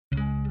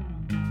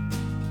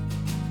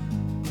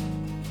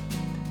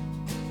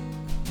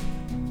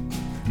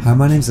Hi,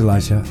 my name's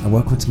Elijah and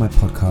welcome to my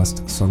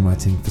podcast,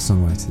 Songwriting for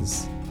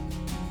Songwriters.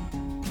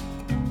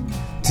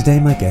 Today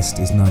my guest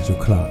is Nigel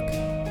Clark.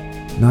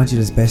 Nigel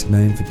is best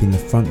known for being the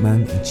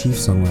frontman and chief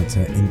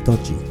songwriter in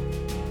Dodgy.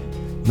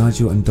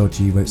 Nigel and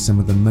Dodgy wrote some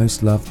of the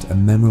most loved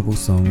and memorable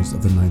songs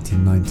of the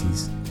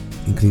 1990s,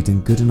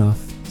 including Good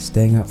Enough,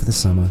 Staying Out for the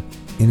Summer,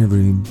 In a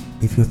Room,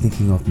 If You're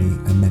Thinking of Me,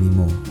 and many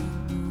more.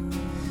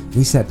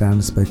 We sat down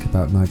and spoke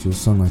about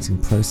Nigel's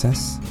songwriting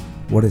process,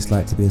 what it's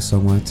like to be a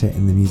songwriter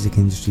in the music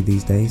industry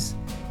these days,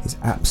 his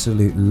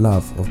absolute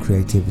love of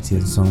creativity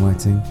and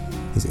songwriting,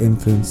 his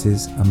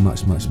influences, and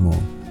much, much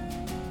more.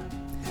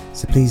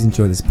 So please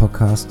enjoy this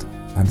podcast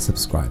and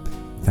subscribe.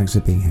 Thanks for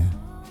being here.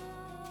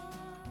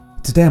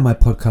 Today on my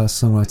podcast,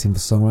 Songwriting for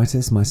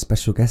Songwriters, my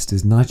special guest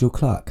is Nigel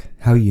Clark.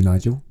 How are you,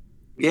 Nigel?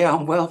 Yeah,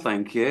 I'm well,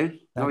 thank you.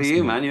 How are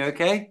you, man? You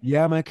okay?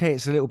 Yeah, I'm okay.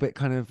 It's a little bit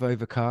kind of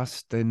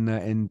overcast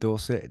in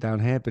Dorset down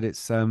here, but it's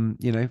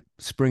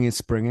spring is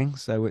springing,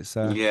 so it's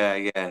Yeah.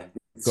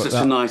 It's got such a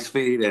that nice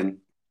feeling.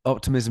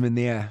 optimism in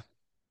the air.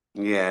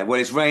 Yeah. Well,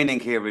 it's raining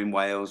here in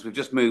Wales. We've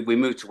just moved. We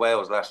moved to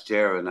Wales last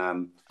year,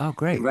 and Oh, it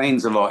great.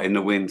 rains a lot in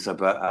the winter.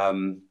 But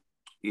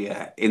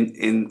yeah,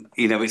 in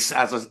it's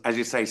as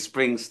you say,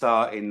 spring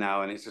starting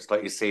now, and it's just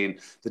like you're seeing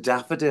the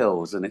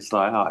daffodils, and it's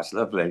like, oh, it's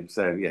lovely.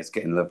 So yeah, it's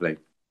getting lovely.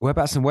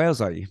 Whereabouts in Wales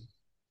are you?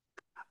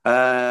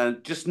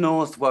 Just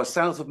north, well,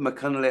 south of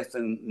Machynlleth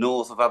and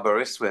north of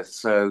Aberystwyth.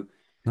 So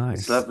it's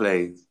Nice.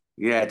 lovely.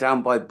 Yeah,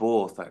 down by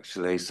Borth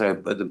actually. So,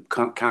 but the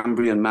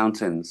Cambrian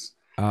Mountains.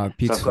 Ah, So I've got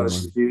beautiful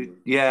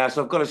one.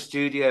 so I've got a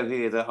studio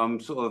here that I'm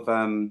sort of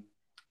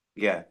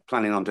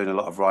planning on doing a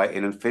lot of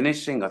writing and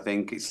finishing. I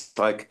think it's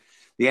like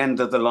the end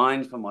of the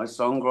line for my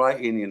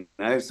songwriting, you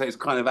know. So it's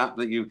kind of apt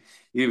that you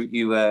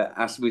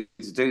asked me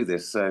to do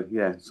this. So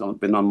yeah, so it's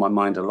been on my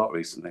mind a lot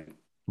recently.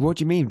 What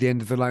do you mean, the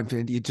end of the line?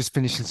 You're just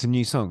finishing some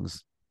new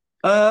songs?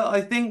 I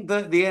think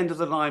that the end of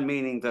the line,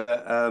 meaning that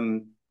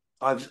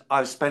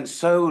I've spent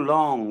so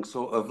long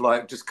sort of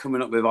like just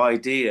coming up with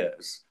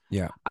ideas,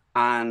 Yeah,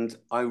 and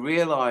I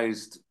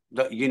realized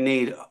that you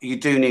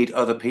do need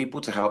other people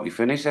to help you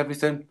finish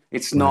everything.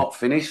 It's right. not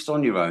finished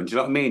on your own. Do you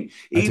know what I mean?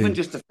 I Even do.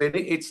 just to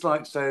finish, it's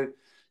like so.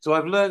 So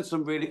I've learned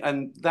some really,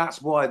 and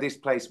that's why this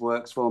place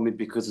works for me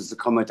because it's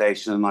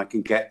accommodation, and I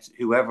can get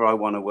whoever I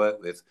want to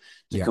work with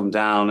to Yeah, come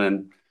down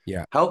and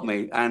yeah. help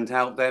me and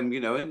help them.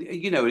 And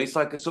it's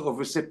like a sort of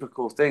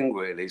reciprocal thing,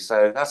 really.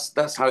 So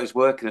that's how it's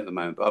working at the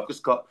moment. But I've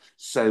just got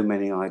so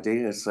many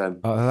ideas. So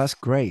Oh, that's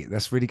great.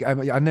 That's really good.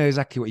 I know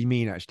exactly what you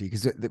mean, actually,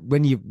 because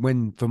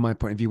from my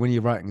point of view, when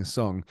you're writing a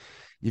song,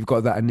 you've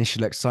got that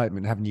initial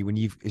excitement, haven't you? When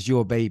it's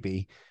your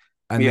baby,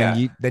 and then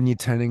yeah, you're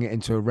turning it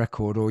into a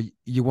record, or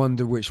you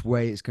wonder which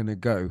way it's going to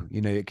go.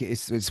 You know,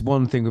 it's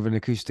one thing with an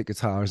acoustic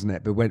guitar, isn't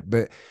it?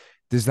 But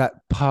there's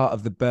that part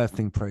of the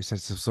birthing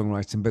process of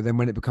songwriting. But then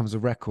when it becomes a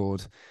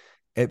record,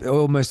 it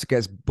almost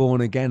gets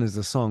born again as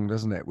a song,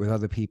 doesn't it? With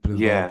other people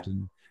yeah. involved,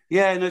 and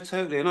Yeah, no,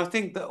 totally. And I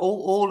think that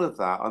all of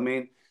that,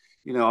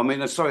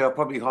 sorry, I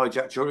probably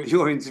hijacked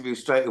your interview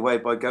straight away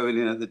by going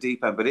in at the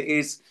deep end, but it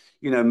is,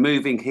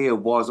 moving here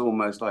was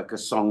almost like a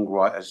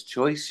songwriter's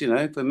choice,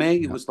 for me.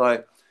 It yeah, was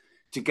like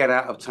to get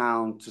out of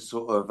town to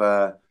sort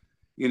of,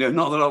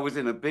 not that I was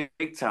in a big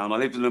town, I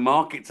lived in a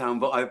market town,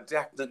 but I've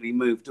definitely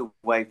moved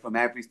away from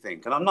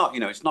everything. And I'm not,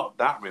 it's not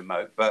that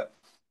remote, but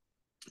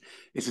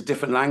it's a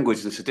different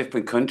language, it's a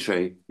different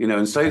country,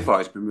 and so yeah. far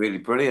it's been really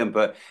brilliant.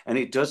 And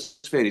it does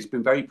feel it's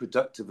been very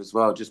productive as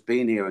well, just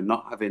being here and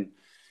not having,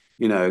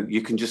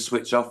 you can just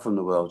switch off from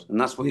the world. And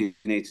that's what you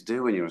need to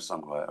do when you're a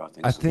songwriter, I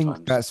think, I think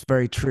sometimes. that's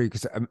very true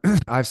because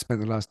I've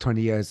spent the last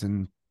 20 years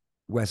in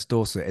West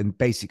Dorset, and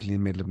basically in the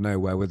middle of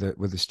nowhere with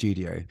a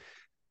studio,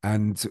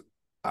 and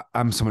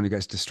I'm someone who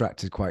gets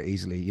distracted quite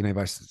easily,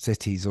 by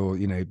cities or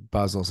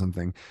buzz or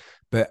something.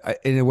 But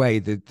in a way,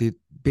 the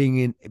being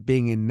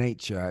in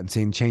nature and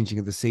seeing changing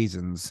of the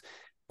seasons,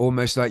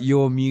 almost like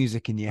your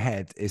music in your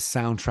head is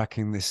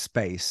soundtracking this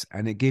space,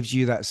 and it gives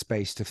you that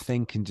space to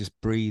think and just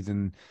breathe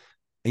and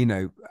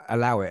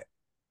allow it.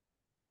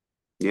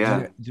 Yeah.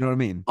 Do you know what I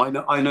mean?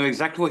 I know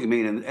exactly what you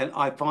mean. And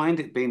I find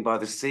it being by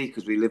the sea,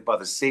 because we live by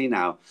the sea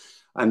now.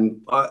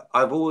 And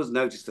I've always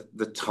noticed that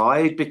the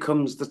tide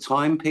becomes the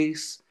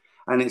timepiece.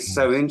 And it's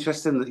so Nice.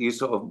 interesting that you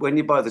sort of, when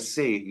you're by the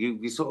sea,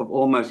 you sort of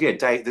almost, yeah,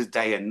 there's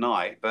day and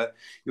night, but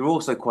you're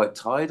also quite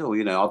tidal.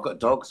 I've got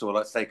dogs, so I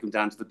like to take them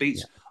down to the beach.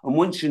 Yeah. And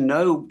once you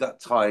know that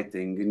tide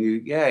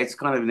thing, yeah, it's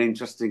kind of an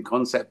interesting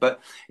concept,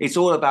 but it's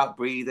all about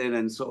breathing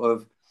and sort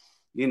of,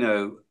 you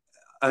know,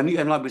 and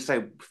like we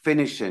say,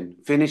 finishing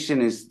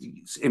is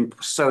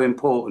so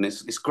important.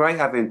 It's great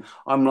having.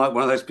 I'm like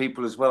one of those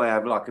people as well. I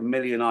have like a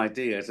million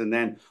ideas, and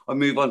then I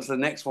move on to the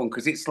next one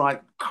because it's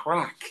like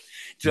crack.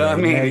 Do you know Yeah,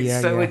 what I yeah, mean? It's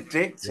yeah, so yeah, yeah,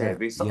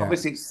 addictive. It's yeah,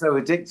 obviously it's so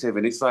addictive,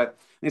 and it's like,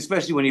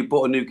 especially when you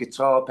bought a new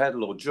guitar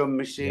pedal or drum yeah.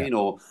 machine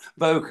or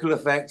vocal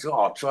effects. Oh,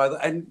 I'll try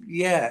that, and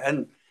yeah,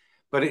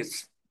 but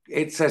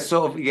it's a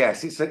sort of,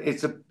 yes,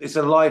 it's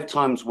a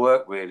lifetime's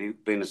work, really,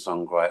 being a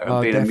songwriter and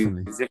Oh, being a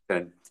definitely,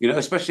 musician,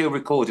 especially a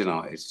recording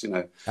artist,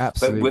 but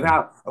absolutely.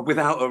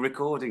 without a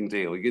recording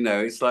deal,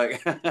 it's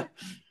like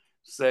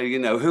So, you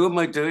know, who am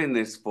I doing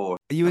this for?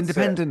 Are you That's it.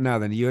 independent now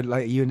then? Are you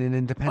in an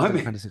independent I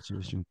mean, kind of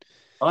situation?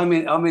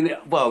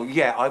 well,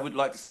 yeah, I would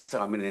like to say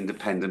I'm an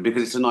independent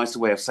because it's a nicer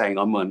way of saying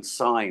I'm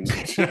unsigned.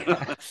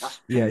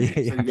 Yeah, yeah,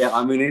 So yeah. yeah,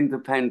 I'm an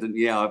independent.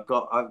 Yeah,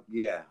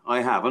 yeah,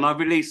 I have, and I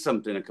released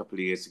something a couple of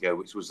years ago,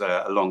 which was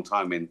a long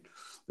time in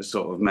the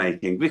sort of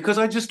making because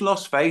I just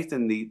lost faith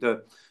in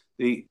the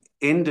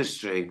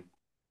industry.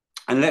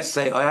 And let's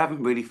say I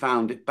haven't really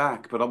found it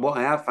back, but what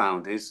I have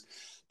found is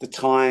the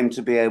time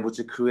to be able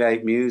to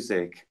create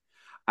music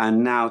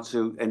and now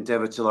to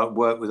endeavor to like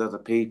work with other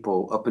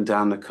people up and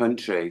down the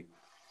country.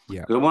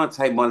 Yeah. Because I want to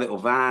take my little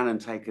van and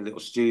take a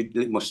little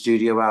my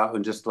studio out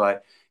and just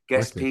like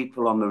get Wicked.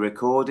 people on the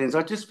recordings.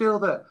 I just feel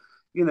that,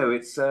 you know,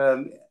 it's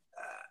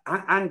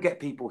and get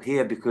people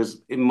here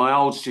because in my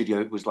old studio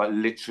it was like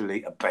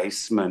literally a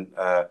basement,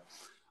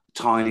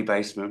 tiny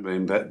basement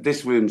room. But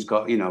this room's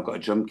got, you know, I've got a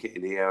drum kit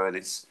in here and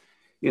it's,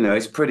 you know,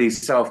 it's pretty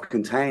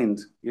self-contained,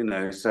 you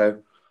know. So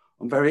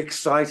I'm very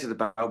excited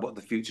about what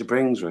the future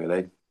brings,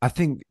 really. I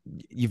think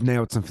you've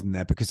nailed something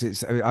there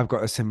because I've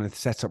got a similar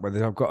setup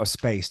where I've got a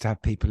space to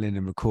have people in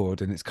and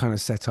record, and it's kind of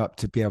set up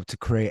to be able to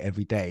create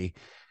every day.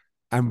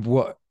 And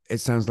what it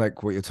sounds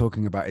like what you're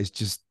talking about is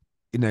just,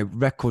 you know,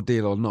 record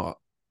deal or not,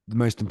 the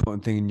most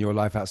important thing in your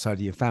life outside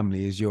of your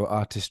family is your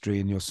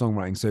artistry and your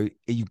songwriting. So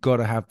you've got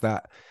to have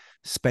that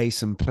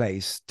space and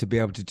place to be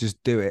able to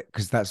just do it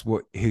because that's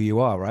who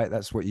you are, right?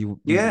 That's what you.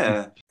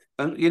 Yeah.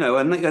 And, you know,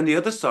 and the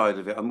other side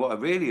of it, and what I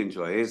really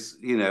enjoy is,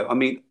 you know, I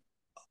mean,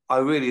 I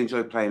really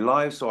enjoy playing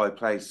live. So I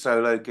play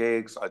solo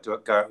gigs. I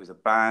go out with a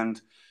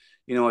band.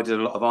 You know, I did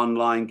a lot of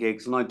online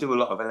gigs and I do a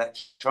lot of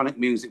electronic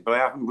music, but I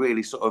haven't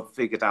really sort of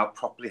figured out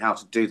properly how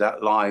to do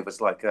that live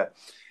as like a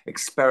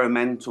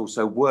experimental.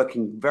 So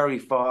working very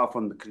far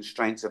from the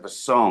constraints of a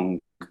song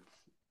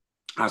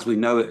as we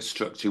know it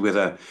structure with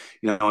you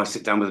know, I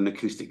sit down with an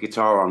acoustic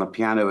guitar on a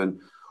piano and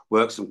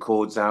work some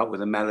chords out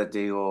with a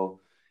melody, or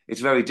it's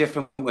very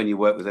different when you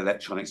work with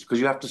electronics because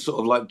you have to sort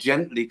of like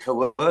gently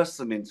coerce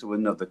them into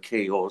another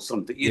key or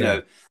something, you Yeah,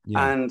 know. yeah,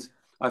 And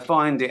I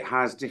find it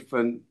has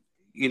different,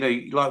 you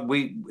know, like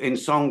we in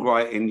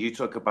songwriting, you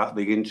talk about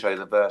the intro,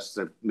 the verse,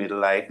 the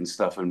middle eight and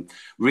stuff, and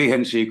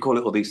re-entry, you call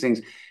it all these things.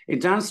 In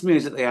dance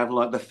music, they have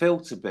like the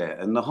filter bit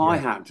and the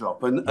yeah, hi-hat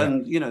drop and yeah,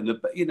 you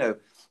know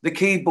the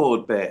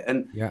keyboard bit,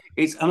 and yeah,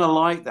 I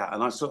like that,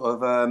 and I sort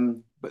of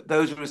but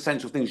those are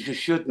essential things you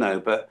should know.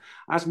 But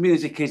as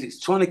music is, it's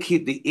trying to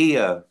keep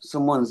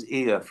someone's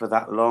ear for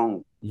that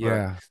long, for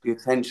yeah. the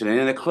attention. And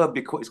in a club,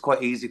 it's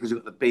quite easy because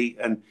you've got the beat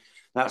and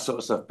that sort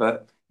of stuff.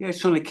 But yeah, it's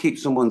trying to keep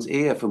someone's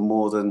ear for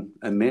more than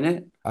a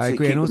minute, I so you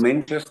agree, and keep also them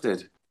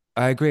interested.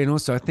 I agree, and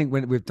also I think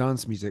with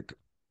dance music,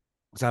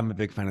 because I'm a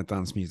big fan of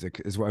dance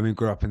music as well. I mean,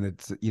 grew up in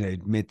the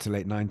mid to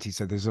late '90s,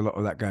 so there's a lot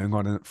of that going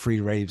on, and free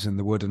raves in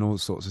the wood and all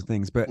sorts of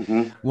things. But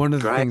one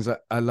of the Great. things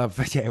that I love,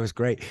 yeah, it was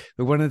great.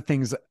 But one of the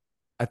things that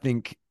I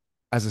think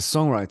as a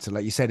songwriter,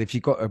 like you said, if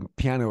you've got a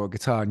piano or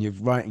guitar and you're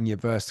writing your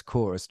verse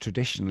chorus,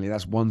 traditionally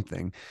that's one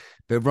thing,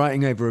 but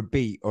writing over a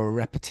beat or a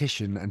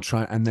repetition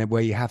and then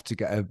where you have to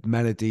get a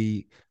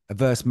melody, a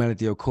verse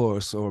melody or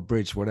chorus or a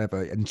bridge,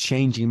 whatever, and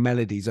changing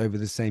melodies over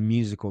the same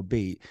music or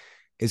beat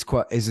is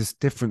a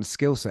different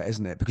skill set,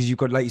 isn't it? Because you've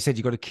got, like you said,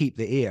 you've got to keep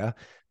the ear,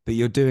 but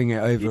you're doing it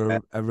over Yeah.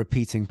 a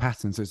repeating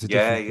pattern, so it's a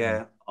Yeah, different thing.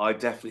 yeah. I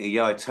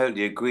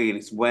totally agree. And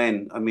it's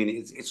when, I mean,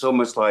 it's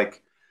almost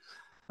like,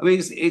 I mean,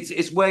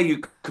 it's where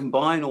you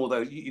combine all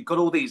those. You've got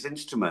all these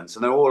instruments,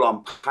 and they're all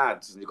on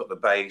pads, and you've got the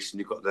bass, and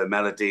you've got the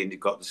melody, and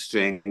you've got the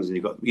strings, and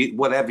you've got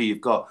whatever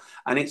you've got,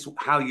 and it's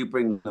how you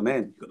bring them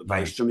in. You've got the Yeah,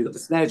 bass drum, you've got the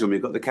snare drum,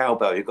 you've got the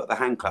cowbell, you've got the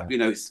hand yeah, clap. You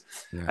know, it's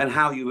yeah, and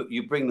how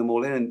you bring them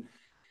all in. And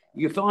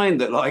you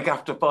find that like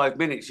after 5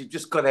 minutes, you've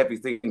just got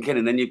everything in,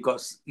 and then you've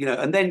got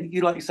and then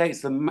you like you say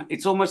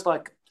it's almost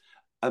like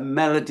a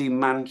melody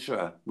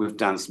mantra with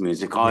dance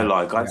music. yeah,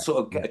 I yeah,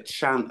 sort of get yeah, a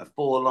chant, a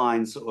 4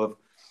 line sort of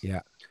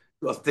yeah.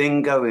 got a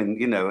thing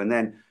going, and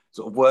then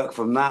sort of work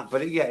from that.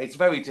 But yeah, it's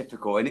very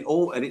difficult,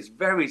 and it's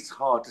very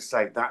hard to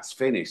say that's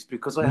finished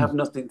because I Mm. have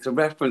nothing to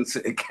reference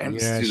it against.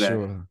 Yeah,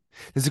 sure.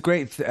 There's a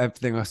great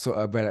thing I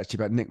read actually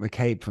about Nick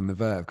McCabe from the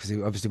Verve because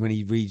obviously when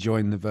he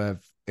rejoined the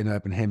Verve in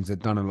Urban Hymns,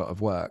 had done a lot of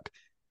work,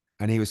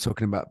 and he was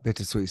talking about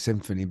Bittersweet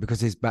Symphony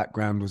because his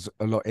background was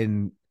a lot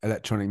in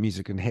electronic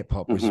music and hip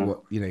hop, which is Hmm.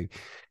 what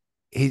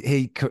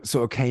he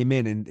sort of came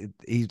in and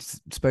he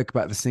spoke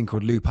about this thing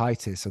called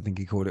loopitis, I think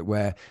he called it,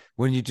 where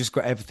when you just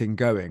got everything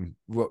going,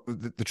 what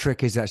the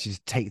trick is actually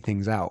to take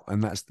things out,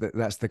 and that's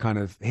the kind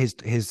of his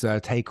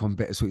take on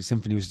Bittersweet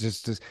Symphony was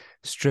just to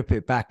strip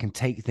it back and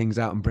take things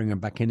out and bring them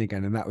back in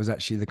again, and that was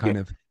actually the Yeah, kind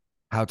of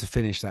how to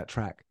finish that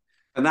track.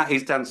 and that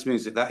is dance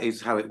music. That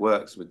is how it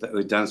works with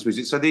dance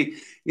music. So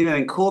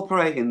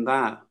incorporating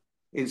that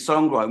in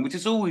songwriting, which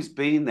has always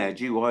been there.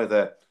 Do you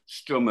either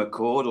strum a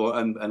chord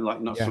and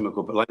like not Yeah, strum a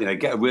chord, but like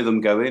get a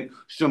rhythm going,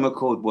 strum a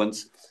chord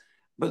once,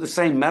 but the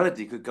same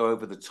melody could go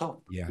over the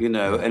top. yeah,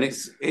 yeah, And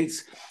it's.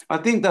 I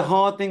think the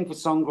hard thing for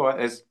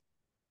songwriters,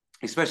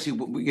 especially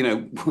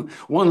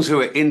ones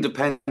who are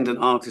independent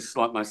artists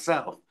like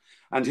myself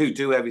and who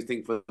do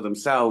everything for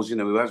themselves,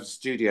 who have a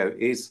studio,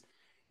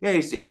 Yeah,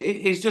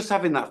 it's just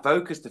having that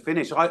focus to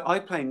finish. I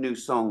play new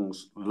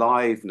songs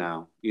live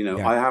now. You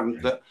know, Yeah, I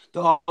haven't that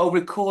I'll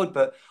record,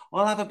 but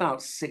I'll have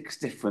about six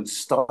different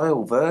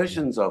style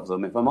yeah, versions of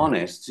them. If I'm yeah,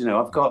 honest, you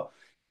know, I've got,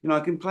 you know,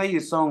 I can play you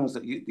songs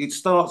that it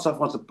starts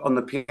off on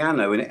the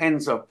piano and it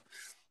ends up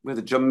with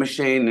a drum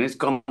machine and it's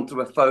gone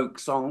through a folk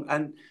song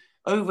and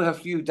over a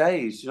few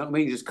days, you know what I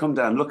mean? You just come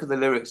down, look at the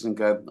lyrics and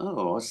go,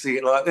 oh, I see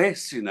it like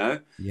this, you know.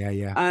 yeah,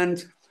 yeah,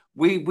 And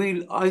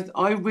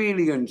I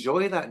really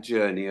enjoy that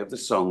journey of the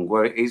song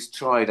where it is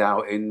tried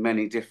out in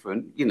many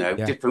different, you know,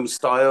 yeah, different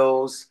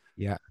styles.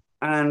 yeah.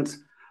 And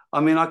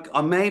I mean,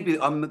 I maybe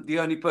I'm the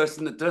only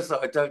person that does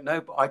that. I don't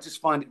know, but I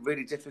just find it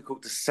really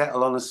difficult to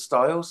settle on a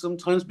style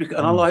sometimes because,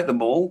 and I Mm. like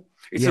them all.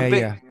 It's a Yeah,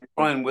 bit yeah,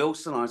 Brian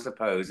Wilson, I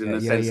suppose, in yeah,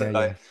 the yeah, sense yeah, that yeah.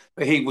 like,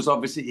 but he was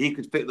obviously he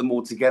could fit them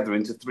all together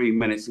into 3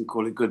 minutes and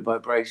call it good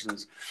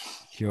vibrations,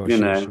 Sure, you sure,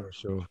 know. sure,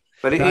 sure.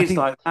 But it But I is think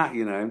like that,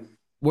 you know.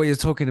 what you're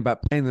talking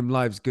about playing them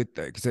live's good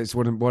though, because it's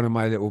one of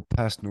my little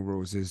personal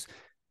rules is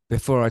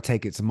before I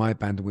take it to my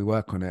band and we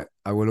work on it,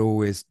 I will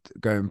always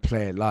go and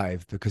play it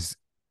live because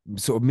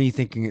sort of me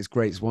thinking it's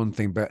great is one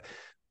thing, but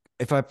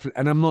if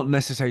and I'm not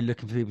necessarily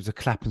looking for people to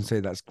clap and say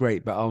that's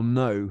great, but I'll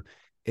know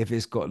if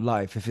it's got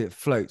life, if it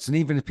floats, and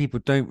even if people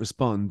don't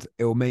respond,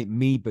 it will make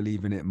me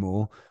believe in it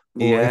more.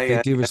 Or Yeah, if they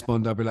yeah, do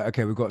respond, I'll be like,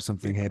 okay, we've got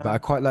something here. But I yeah.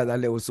 quite like that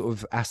little sort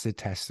of acid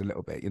test a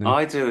little bit, you know?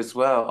 I do as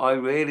well. I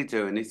really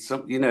do, and it's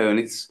some, you know, and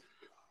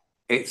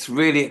it's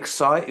really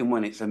exciting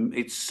when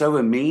it's so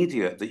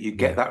immediate that you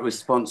get Yeah, that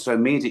response so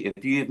immediate.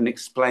 If you even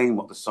explain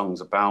what the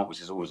song's about,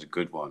 which is always a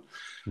good one.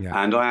 yeah.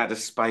 And I had a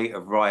spate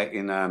of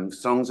writing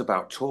songs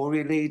about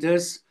Tory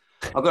leaders.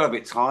 I got a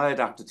bit tired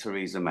after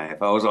Theresa May,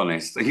 if I was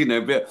honest, you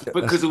know,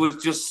 because That's there was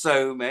just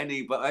so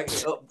many. But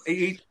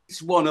each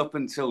one up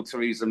until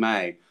Theresa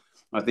May,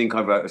 I think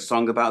I wrote a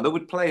song about that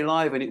would play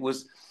live, and it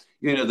was,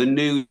 you know, the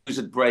news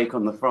would break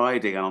on the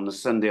Friday, and on the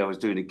Sunday I was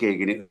doing a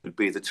gig, and it would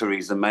be the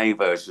Theresa May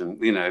version,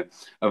 you know,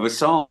 of a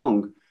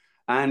song.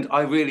 And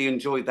I really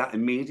enjoyed that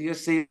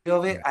immediacy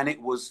of it. yeah, And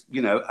it was,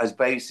 you know, as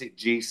basic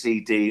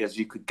GCD as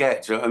you could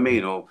get. Do you know what I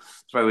yeah, mean? Or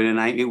throw in an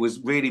eight. It was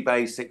really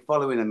basic,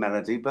 following a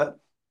melody, but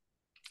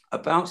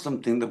about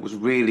something that was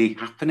really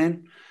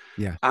happening.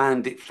 yeah.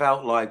 And it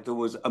felt like there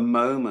was a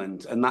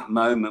moment, and that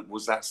moment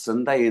was that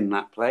Sunday in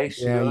that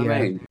place. You Yeah, know what I yeah.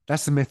 mean?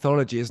 That's the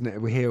mythology, isn't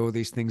it? We hear all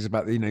these things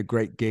about,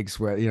 great gigs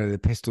where, the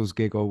Pistols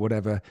gig or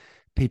whatever,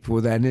 people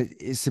were there. And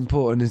it's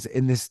important is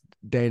in this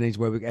day and age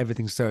where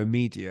everything's so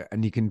immediate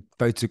and you can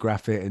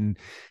photograph it and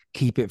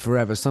keep it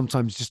forever.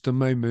 Sometimes just a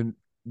moment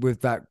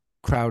with that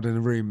crowd in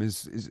a room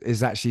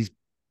is actually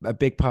a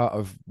big part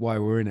of why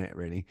we're in it,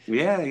 really.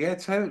 Yeah, yeah,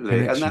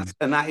 totally. Connection.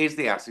 And that is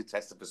the acid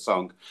test of a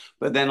song.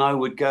 But then I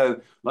would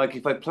go like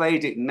if I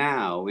played it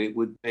now, it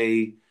would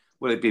be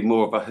well, it'd be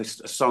more of a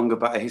song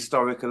about a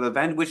historical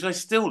event, which I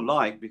still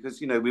like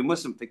because you know we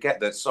mustn't forget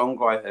that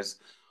songwriters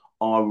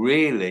are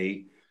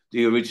really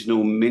the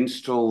original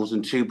minstrels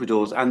and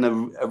troubadours and the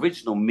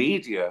original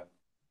media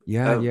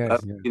Yeah, yeah,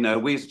 yeah, you know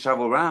we used to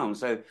travel around.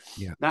 So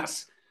yeah.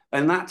 that's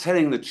and that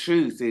telling the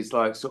truth is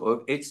like sort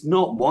of it's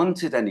not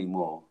wanted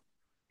anymore.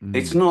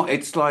 It's Mm. not,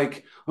 it's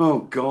like, oh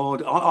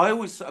God. I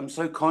always I'm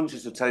so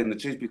conscious of telling the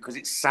truth because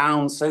it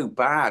sounds so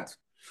bad.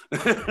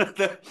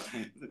 the,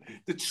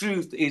 the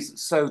truth is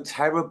so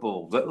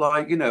terrible that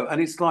like, you know,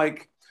 and it's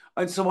like,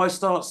 and so I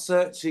start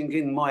searching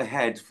in my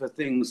head for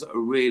things that are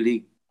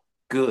really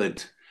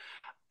good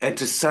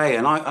to say,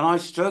 and I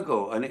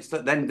struggle, and it's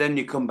that then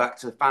you come back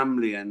to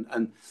family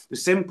and the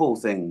simple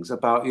things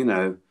about, you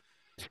know,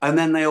 and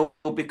then they all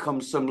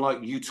become some like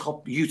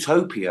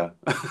utopia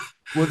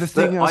Well, the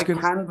thing that I was going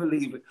to,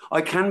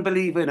 I can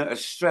believe in at a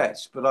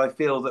stretch, but I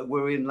feel that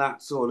we're in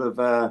that sort of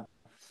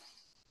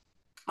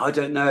I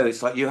don't know.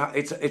 It's like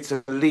it's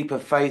a leap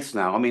of faith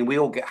now. I mean, we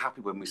all get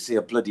happy when we see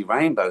a bloody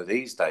rainbow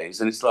these days,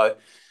 and it's like,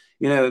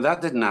 you know,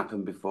 that didn't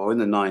happen before in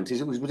the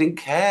 90s. It was we didn't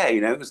care, you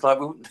know. It was like,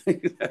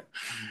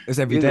 as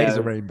every you day is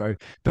a know, rainbow.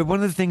 But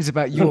one of the things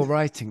about your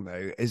writing,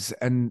 though, is,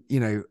 and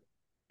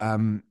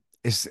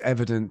it's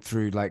evident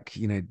through like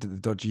the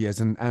dodgy years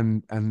and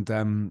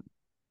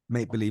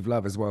make believe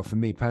love as well for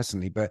me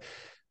personally. But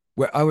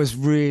where I was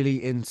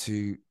really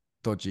into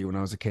dodgy when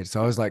I was a kid,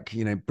 so I was like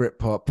Brit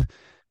Pop.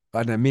 I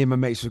don't know. Me and my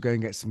mates would go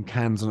and get some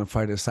cans on a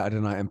Friday or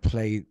Saturday night and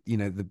play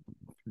the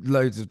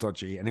loads of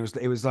dodgy, and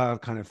it was our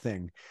kind of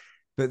thing.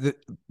 But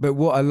but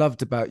what I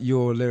loved about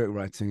your lyric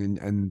writing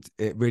and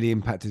it really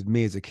impacted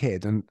me as a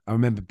kid. And I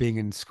remember being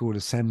in school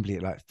assembly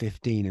at like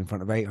 15 in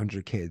front of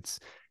 800 kids.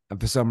 And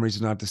for some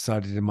reason, I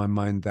decided in my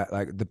mind that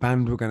like the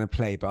band were going to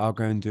play, but I'll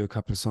go and do a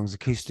couple of songs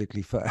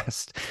acoustically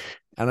first.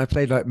 And I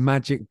played like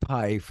Magic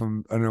Pie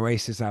from an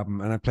Oasis album,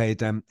 and I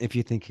played "If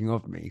You're Thinking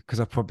of Me" because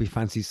I probably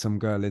fancied some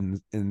girl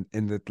in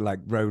the like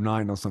row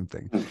 9 or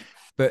something.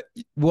 But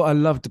what I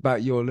loved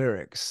about your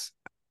lyrics,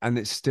 and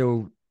it's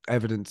still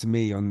evident to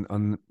me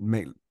on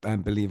Make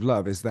and Believe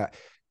Love, is that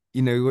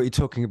what you're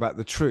talking about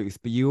the truth,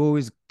 but you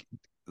always,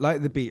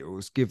 like the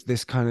Beatles, give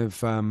this kind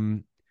of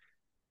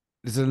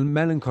there's a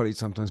melancholy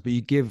sometimes, but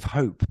you give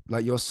hope.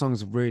 Like your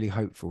songs are really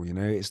hopeful, you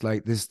know. It's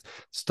like this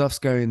stuff's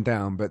going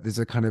down, but there's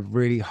a kind of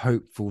really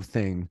hopeful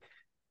thing,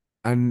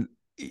 and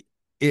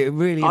it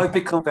really I've impacts.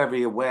 become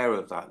very aware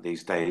of that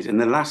these days. In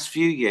the last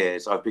few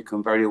years, I've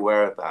become very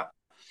aware of that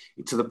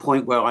to the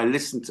point where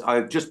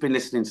I've just been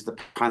listening to the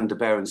Panda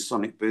Bear and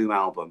Sonic Boom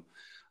album,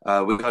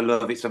 which I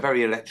love. It's a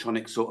very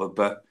electronic sort of,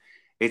 but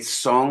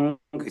it's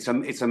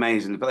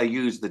amazing. But they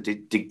use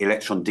the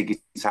electron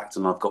digitact,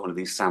 and I've got one of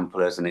these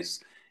samplers, and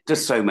it's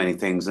just so many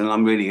things. And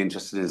I'm really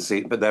interested in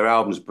seeing. But their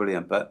album's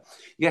brilliant. But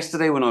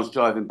yesterday, when I was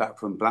driving back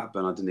from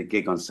Blackburn, I did a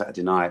gig on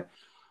Saturday night.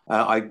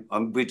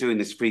 We're doing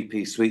this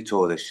 3-piece suite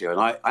tour this year, and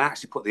I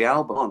actually put the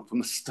album on from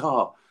the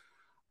start,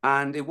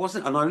 and it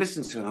wasn't. And I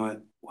listened to it, and I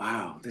went,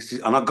 "Wow, this is."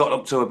 And I got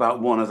up to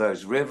about one of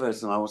those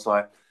rivers, and I was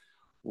like,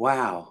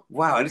 "Wow,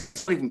 wow!" And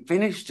it's not even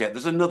finished yet.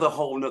 There's another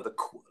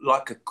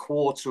like a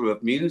quarter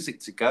of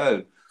music to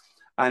go,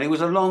 and it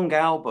was a long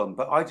album.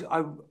 But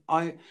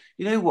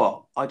you know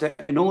what? I don't.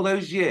 In all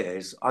those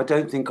years, I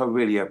don't think I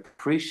really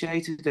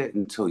appreciated it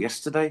until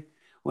yesterday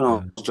when I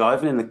Yeah, was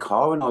driving in the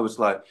car, and I was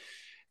like,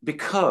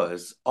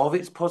 because of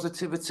its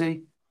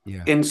positivity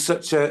yeah, in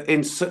such I'm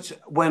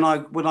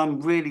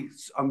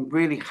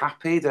really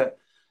happy that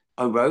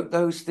I wrote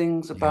those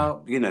things yeah,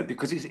 about,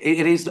 because it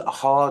is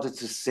harder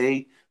to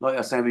see. Like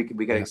I say,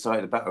 we get yeah,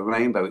 excited about a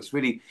rainbow.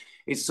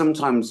 It's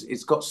sometimes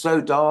it's got so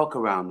dark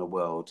around the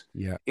world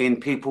yeah, in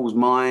people's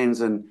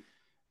minds, and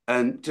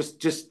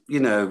just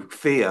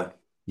fear.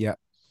 yeah,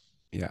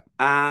 yeah,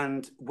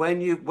 And when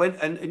you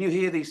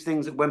hear these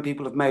things, that when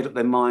people have made up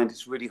their mind,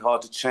 it's really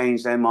hard to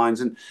change their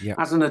minds. And yeah,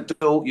 as an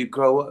adult, you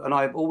grow up, and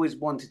I've always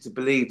wanted to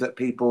believe that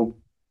people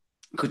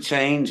could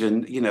change,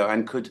 and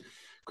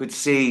could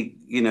see,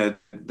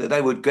 that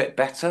they would get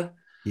better.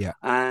 yeah,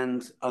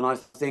 And I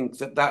think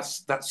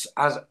that's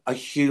as a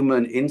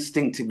human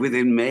instinct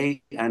within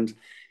me. And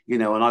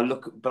and I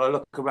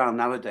look around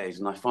nowadays,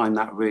 and I find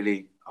that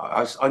really,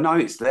 I know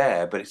it's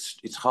there, but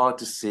it's hard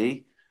to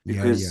see,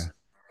 yeah, yeah, because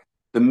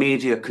the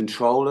media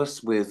control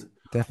us with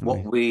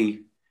what definitely.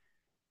 we,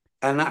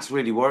 and that's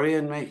really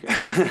worrying me.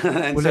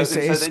 and Well, so it's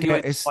and so it's then you scary.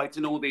 end up It's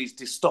writing all these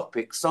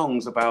dystopic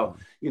songs about,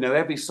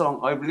 every song.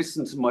 I've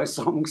listened to my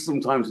songs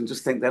sometimes and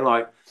just think they're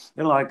like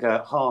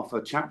a half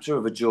a chapter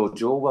of a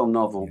George Orwell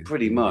novel, yeah,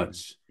 pretty yeah,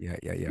 much. yeah,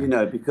 yeah,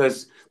 yeah,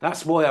 Because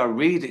that's why I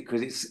read it,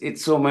 because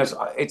it's almost,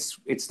 it's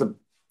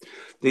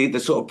the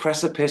sort of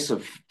precipice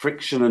of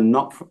friction and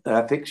not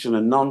fiction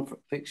and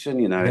non-fiction.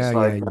 yeah, It's yeah,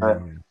 like, yeah,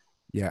 yeah.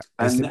 Yeah,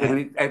 it's and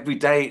every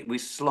day we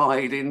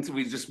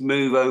just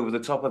move over the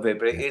top of it,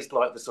 but it yeah. is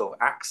like the sort of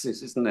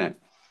axis, isn't it?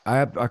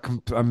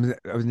 I'm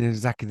in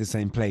exactly the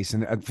same place,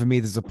 and for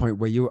me, there's a point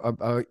where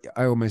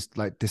I almost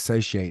like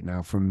dissociate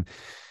now from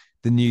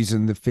the news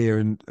and the fear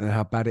and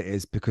how bad it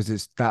is, because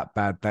it's that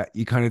bad that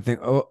you kind of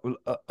think, oh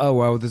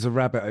well, there's a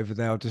rabbit over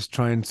there. I'll just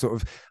try and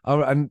sort of,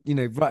 and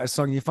write a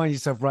song. You find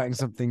yourself writing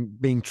something,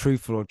 being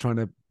truthful, or trying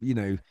to,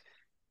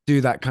 do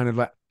that kind of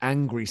like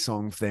angry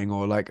song thing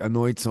or like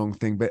annoyed song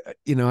thing. But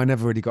I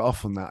never really got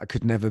off on that. I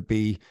could never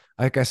be,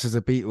 I guess, as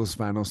a Beatles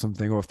fan or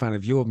something, or a fan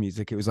of your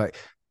music, it was like,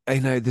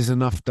 there's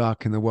enough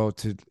dark in the world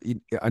to,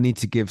 I need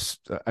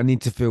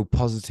to feel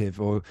positive,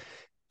 or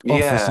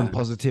offer some Yeah.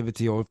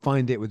 positivity, or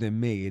find it within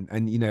me.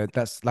 And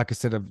that's, like I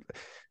said, I've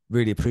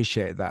really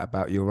appreciated that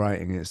about your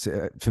writing. It's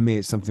for me,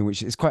 it's something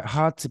which it's quite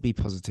hard to be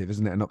positive,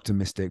 isn't it, and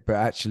optimistic, but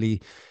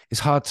actually it's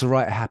hard to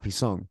write a happy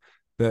song.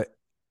 But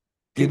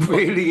you're It not,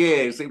 really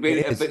is. It it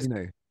really, is, but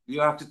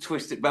you have to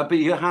twist it, but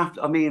you have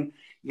to. I mean,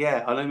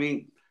 yeah, and I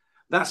mean,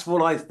 that's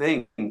what I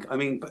think. I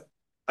mean,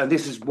 and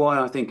this is why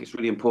I think it's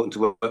really important to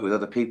work with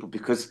other people,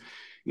 because,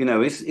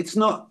 it's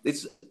not.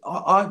 It's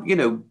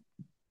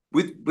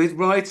with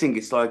writing,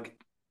 it's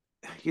like,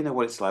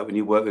 what it's like when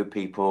you work with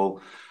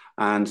people,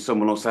 and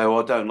someone will say, "Oh,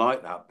 I don't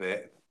like that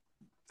bit."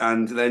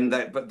 And then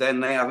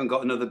they haven't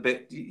got another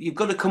bit. You've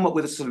got to come up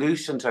with a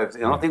solution to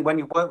everything. And I yeah, think when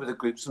you work with a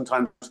group,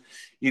 sometimes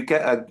you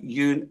get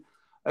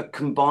a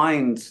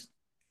combined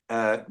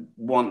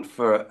want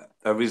for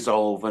a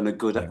resolve and a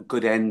yeah,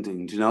 good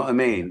ending. Do you know what I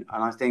yeah. mean?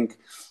 And I think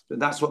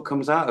that's what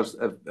comes out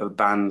of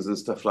bands and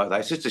stuff like that.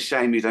 It's just a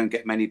shame you don't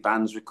get many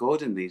bands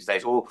recording these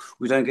days, or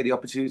we don't get the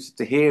opportunity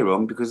to hear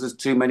them because there's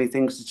too many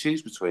things to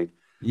choose between.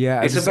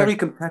 Yeah, It's a very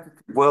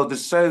competitive world.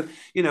 There's so,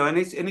 and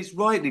it's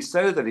rightly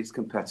so that it's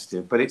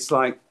competitive, but it's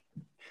like,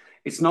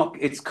 it's not,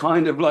 it's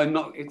kind of like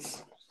not,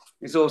 it's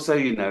also,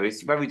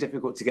 it's very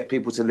difficult to get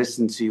people to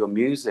listen to your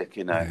music.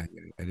 yeah,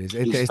 yeah, it is.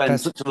 You It's spend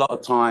that's such a lot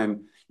of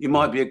time, you yeah,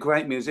 might be a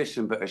great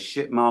musician, but a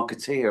shit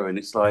marketeer. And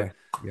it's yeah, like,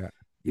 yeah,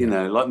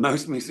 yeah. like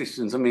most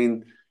musicians, I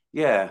mean,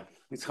 yeah,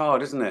 it's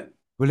hard, isn't it?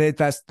 Well,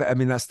 I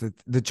mean, that's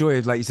the joy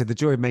of, like you said, the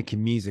joy of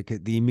making music,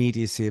 the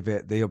immediacy of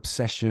it, the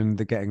obsession,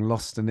 the getting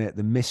lost in it,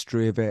 the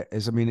mystery of it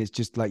is, I mean, it's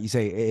just like you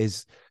say, it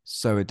is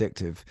so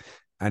addictive,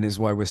 and is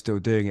why we're still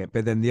doing it.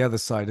 But then the other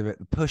side of it,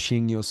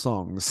 pushing your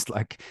songs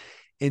like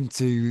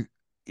into,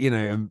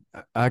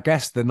 I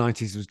guess the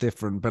 90s was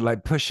different, but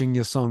like pushing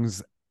your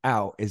songs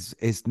out is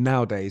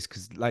nowadays,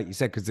 because like you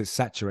said, because it's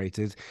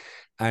saturated,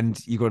 and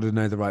you got to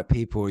know the right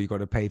people, you got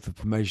to pay for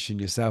promotion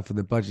yourself, and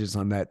the budget's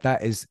on that.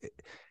 That is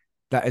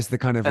the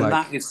kind of And like,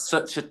 that is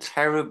such a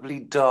terribly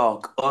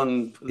dark,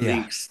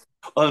 yeah, unpoliced,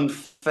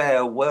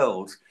 unfair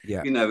world.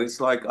 yeah, You know, it's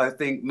like I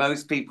think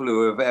most people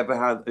who have ever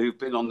had, who've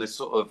been on this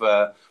sort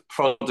of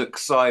product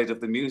side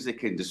of the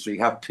music industry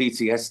have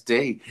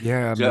PTSD.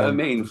 yeah, Do you know what I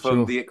man, mean? for From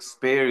sure. the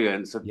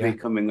experience of Yeah,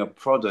 becoming a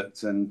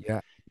product. And,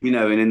 yeah, you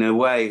know, and in a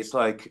way, it's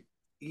like,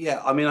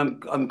 yeah, I mean,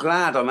 I'm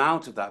glad I'm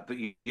out of that. But,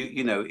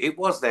 you know, it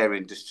was their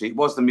industry. It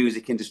was the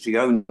music industry,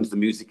 owns the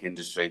music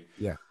industry.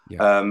 yeah, yeah.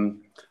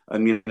 Um,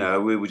 and you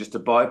know, we were just a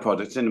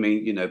byproduct. And I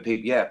mean, you know,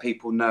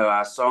 people know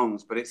our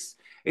songs, but it's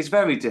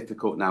very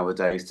difficult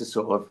nowadays to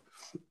sort of,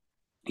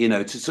 you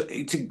know,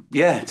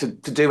 to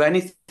do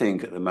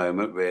anything at the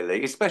moment,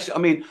 really. Especially, I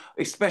mean,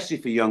 especially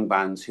for young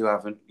bands who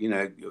haven't, you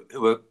know,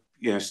 who are,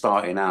 you know,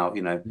 starting out.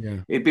 You know, Yeah.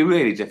 it'd be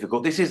really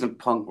difficult. This isn't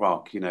punk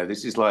rock, you know.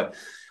 This is like,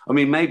 I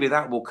mean, maybe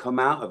that will come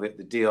out of it,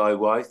 the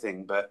DIY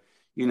thing, but.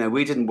 You know,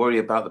 we didn't worry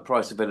about the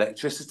price of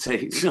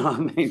electricity. Do you know what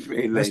I mean? It's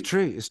Really.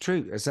 true. It's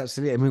true. It's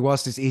absolutely. I mean,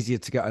 whilst it's easier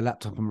to get a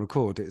laptop and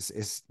record,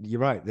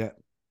 you're right that,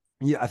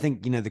 yeah, I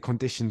think, the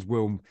conditions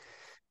will,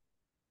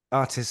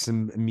 artists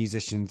and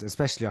musicians,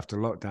 especially after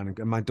lockdown.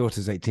 And my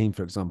daughter's 18,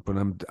 for example,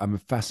 and I'm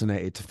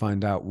fascinated to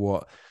find out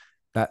what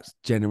that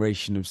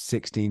generation of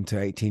 16 to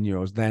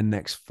 18-year-olds, their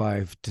next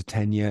 5 to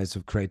 10 years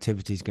of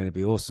creativity is going to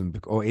be awesome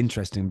or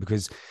interesting,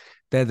 because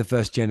they're the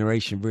first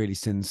generation really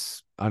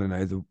since, I don't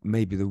know,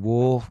 maybe the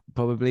war,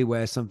 probably,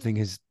 where something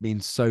has been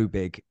so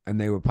big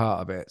and they were part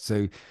of it.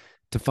 So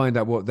to find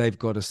out what they've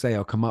got to say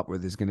or come up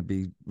with is going to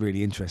be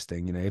really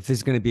interesting. If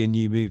there's going to be a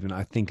new movement,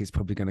 I think it's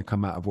probably going to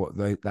come out of what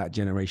that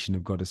generation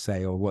have got to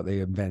say, or what they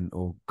invent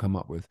or come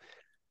up with.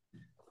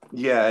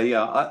 Yeah,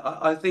 yeah.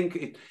 I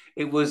think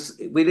it was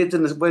we lived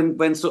in this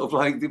when sort of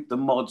like the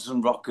mods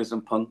and rockers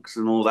and punks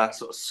and all that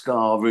sort of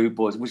ska rude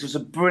boys, which was a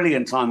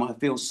brilliant time. I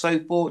feel so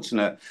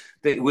fortunate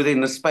that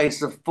within the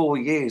space of 4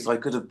 years I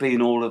could have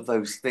been all of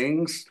those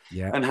things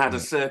Yeah, and had a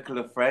yeah, circle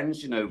of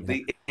friends, you know, yeah.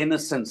 the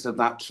innocence of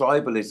that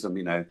tribalism,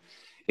 you know.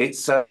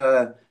 It's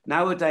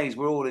nowadays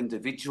we're all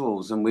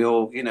individuals and we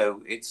all, you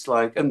know, it's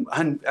like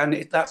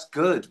that's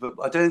good, but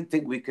I don't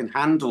think we can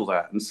handle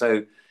that. And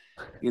so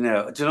you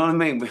know, do you know what I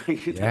mean?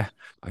 Yeah,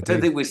 I I don't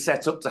do. think we're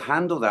set up to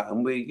handle that.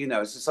 And we, you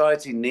know,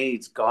 society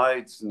needs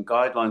guides and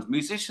guidelines.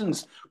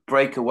 Musicians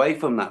break away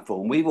from that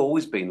form. We've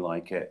always been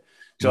like it.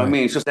 Do you know what I Right.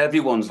 mean? It's just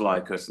everyone's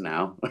like us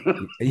now.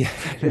 Yeah.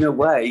 In a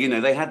way, you know,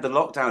 they had the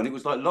lockdown. It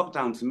was like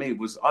lockdown to me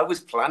was I was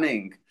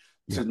planning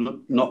to Yeah.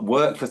 not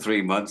work for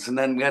 3 months and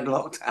then we had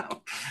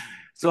lockdown.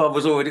 So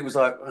it was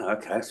like, oh,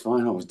 okay, it's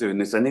fine. I was doing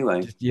this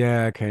anyway.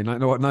 Yeah. Okay.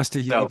 Nice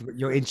to So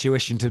your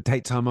intuition to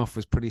take time off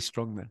was pretty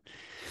strong then.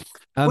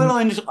 well,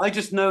 Um, I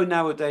just know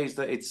nowadays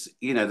that it's,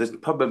 you know, there's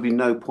probably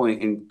no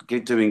point in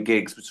doing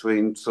gigs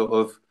between sort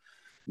of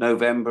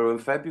November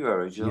and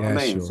February. Do you know what yeah,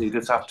 I mean? So sure. you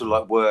just have to Sure.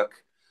 like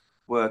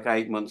work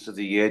 8 months of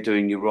the year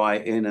doing your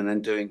writing and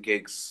then doing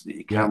gigs that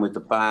you Yeah. can with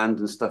the band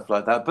and stuff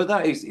like that. But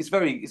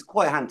it's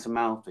quite hand to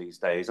mouth these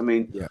days. I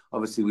mean, Yeah.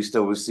 obviously we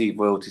still receive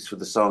royalties for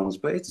the songs,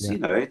 but it's, Yeah. you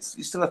know, it's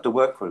you still have to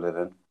work for a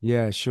living.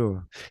 Yeah,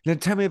 sure. Now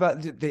tell me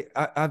about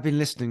I've been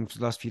listening for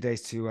the last few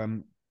days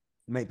to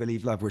Make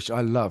Believe Love, which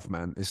I love,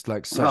 man. It's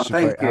like Oh, such a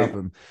great thank you.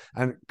 album.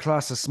 And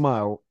Class a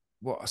Smile,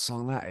 what a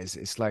song that is.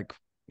 It's like,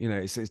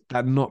 it's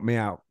that knocked me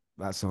out,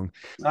 that song.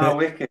 Oh, But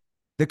wicked.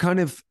 the kind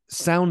of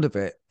sound of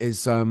it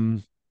is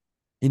that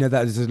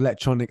there's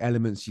electronic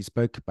elements you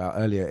spoke about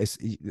earlier.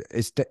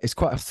 It's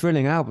quite a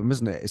thrilling album,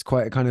 isn't it? It's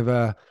quite a kind of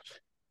a,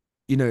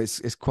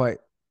 it's quite,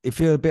 it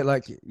feels a bit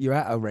like you're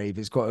at a rave.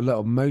 It's got a lot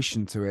of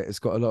motion to it. It's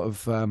got a lot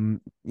of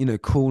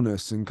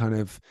coolness and kind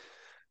of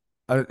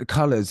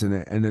colors in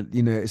it, and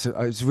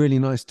it's really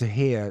nice to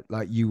hear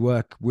like you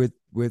work with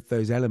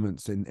those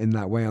elements in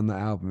that way on that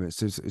album.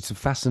 It's a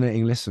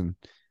fascinating listen.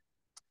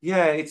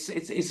 Yeah,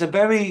 it's a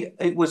very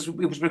it was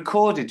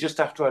recorded just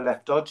after I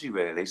left Dodgy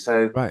really.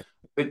 So Right.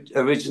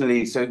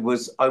 originally, so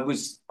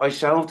I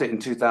shelved it in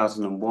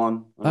 2001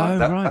 and like Oh,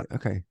 that right.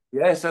 Okay.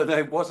 yeah, so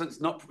no,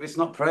 it's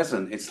not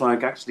present. It's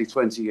like actually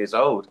 20 years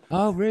old.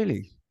 Oh,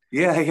 really?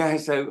 Yeah, yeah.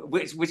 So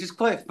which is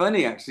quite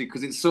funny actually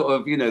because it's sort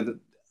of, you know,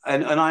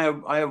 and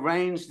I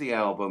arranged the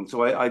album.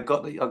 So I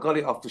got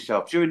it off the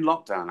shelf during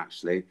lockdown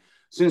actually.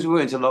 As soon as we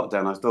went into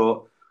lockdown, I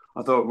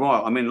thought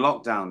right, I'm in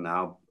lockdown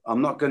now.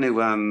 I'm not going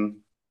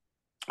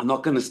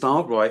to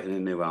start writing a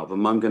new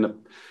album. I'm going to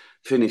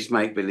finish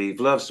Make Believe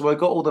Love. So I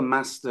got all the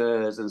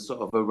masters and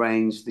sort of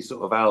arranged the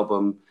sort of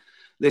album,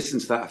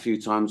 listened to that a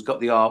few times, got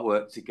the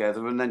artwork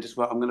together, and then just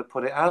went, I'm going to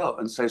put it out.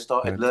 And so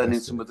started learning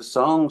some Fantastic. of the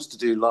songs to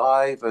do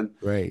live. And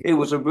Great. it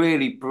was a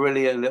really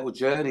brilliant little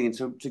journey. And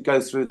to go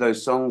through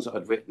those songs that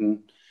I'd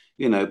written,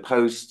 you know,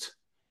 post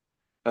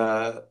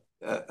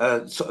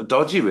sort of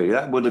Dodgy, really.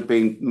 That would have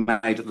been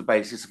made at the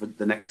basis of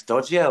the next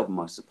Dodgy album,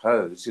 I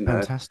suppose, you know.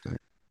 Fantastic.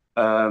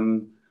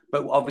 Um,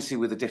 but obviously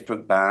with a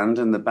different band,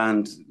 and the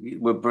band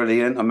were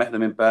brilliant. I met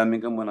them in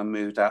Birmingham when I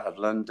moved out of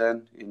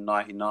London in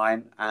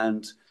 '99,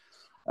 and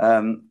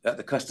at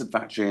the custard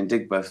factory in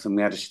Digbeth, and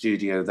we had a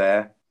studio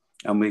there,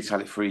 and we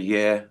had it for a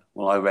year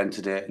while I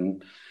rented it,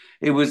 and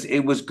it was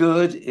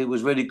good. It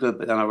was really good,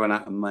 but then I ran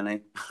out of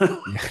money.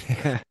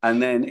 Yeah.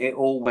 And then it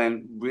all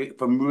went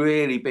from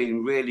really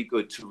being really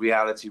good to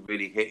reality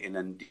really hitting,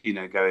 and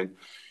going,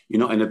 you're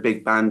not in a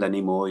big band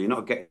anymore. You're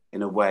not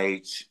getting a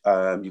wage.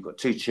 You've got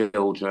two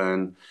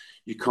children.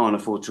 You can't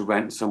afford to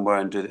rent somewhere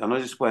and do it. And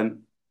I just went,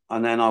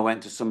 and then I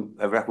went to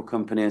a record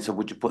company and said,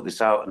 "Would you put this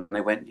out?" And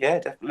they went, "Yeah,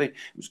 definitely."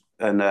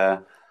 And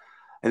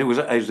it was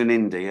an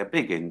indie, a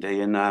big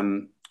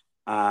indie,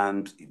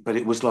 but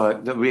it was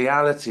like the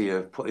reality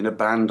of putting a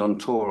band on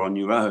tour on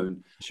your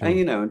own,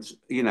 and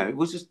Sure. it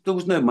was just, there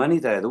was no money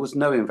there was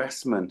no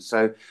investment,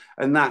 so,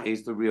 and that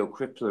is the real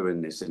crippler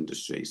in this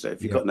industry. So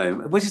if you've Yeah. got no,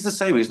 which is the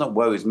same, it's not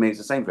woe is me, it's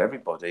the same for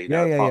everybody,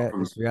 Yeah. Yeah. apart Yeah.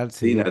 from It's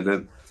reality. Yeah.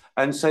 the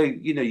and so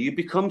you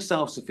become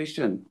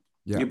self-sufficient.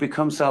 Yeah. You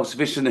become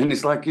self-sufficient, and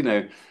it's like,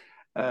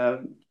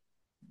 um,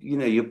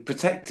 you're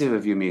protective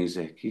of your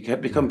music. You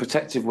can become Yeah.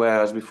 protective,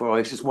 whereas before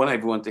I just want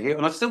everyone to hear it,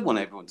 and I still want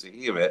everyone to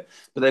hear it,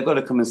 but they've got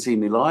to come and see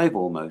me live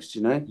almost.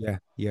 Yeah. Yeah.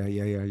 Yeah.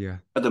 Yeah. Yeah.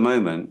 At the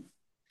moment.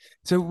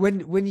 So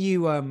when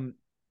you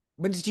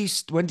when did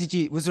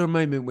you was there a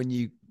moment when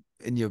you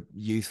in your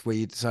youth where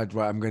you decided,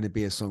 right, I'm going to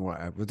be a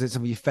songwriter? Was it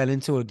something you fell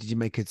into, or did you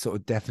make a sort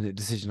of definite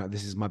decision like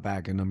this is my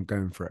bag and I'm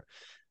going for it?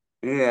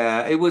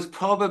 Yeah, it was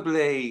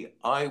probably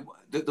there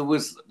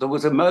was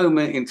a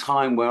moment in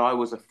time where I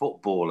was a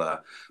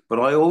footballer, but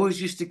I always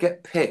used to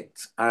get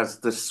picked as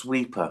the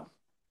sweeper.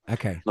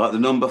 Okay. Like the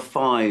number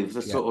five,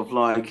 the Yeah. sort of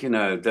like,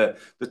 the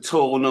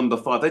tall number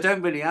five. They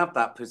don't really have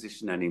that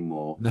position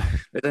anymore. No,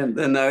 They don't,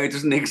 no, it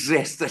doesn't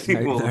exist no,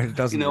 anymore. it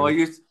doesn't I really.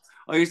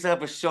 used to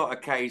have a shot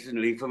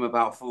occasionally from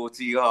about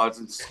 40 yards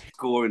and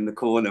score in the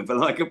corner, but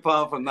like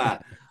apart from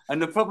that.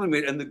 And the problem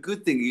is, and the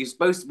good thing, you're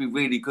supposed to be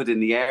really good in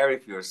the air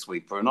if you're a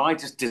sweeper. And I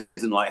just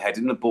didn't like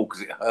heading the ball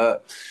because it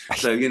hurt.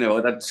 So,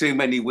 I'd had too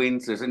many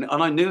winters, and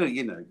I knew it,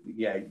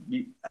 yeah.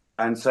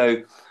 And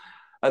so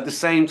at the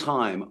same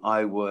time,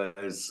 I can't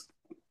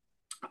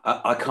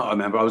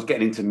remember. I was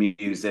getting into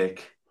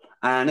music.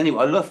 And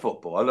anyway, I love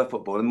football. I love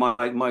football. And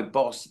my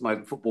boss,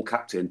 my football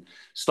captain,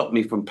 stopped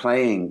me from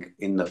playing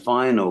in the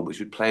final, which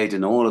we played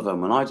in all of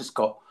them. And I just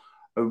got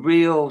a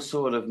real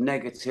sort of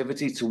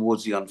negativity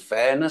towards the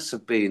unfairness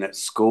of being at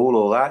school,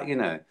 all that.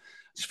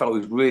 Just felt it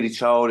was really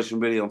childish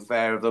and really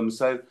unfair of them.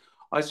 So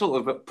I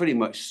sort of pretty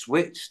much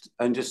switched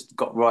and just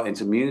got right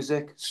into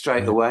music straight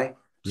Right. away.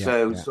 Yeah.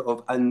 So Yeah. sort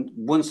of, and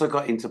once I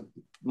got into,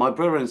 my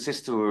brother and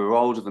sister who were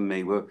older than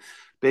me were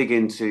big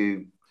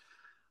into,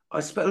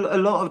 I spent a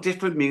lot of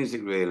different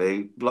music,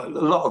 really, like a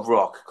lot of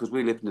rock, because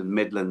we lived in the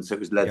Midlands, so it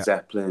was Led Yeah.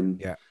 Zeppelin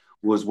Yeah.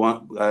 was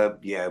one.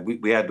 Yeah,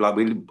 we had like,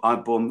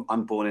 I'm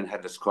born in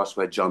Headless Cross,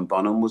 where John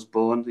Bonham was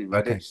born in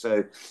Okay. Redditch, so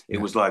it Yeah.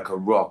 was like a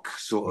rock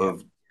sort Yeah.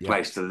 of Yeah.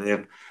 place to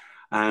live.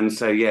 And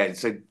so yeah,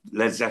 so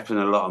Led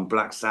Zeppelin a lot and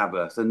Black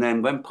Sabbath. And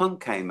then when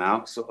punk came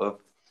out, sort of,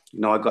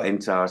 I got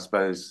into, I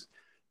suppose,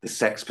 the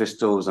Sex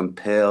Pistols and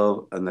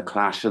Pill and the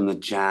Clash and the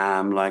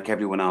Jam, like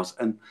everyone else.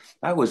 And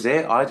that was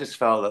it. I just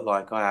felt that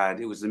like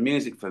it was the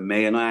music for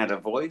me, and I had a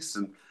voice.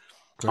 And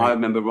I Great.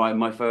 remember writing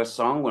my first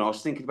song when I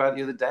was thinking about it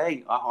the other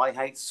day. I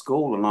hate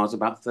school, and I was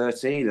about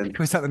 13. And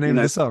Was that the you name of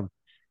know, the song?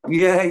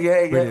 yeah,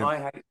 yeah, yeah. Brilliant. I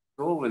hate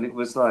school, and it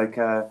was like,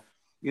 I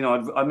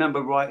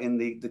remember writing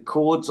the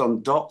chords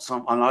on dots,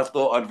 and I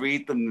thought I'd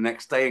read them the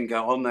next day and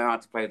go, "Oh, now I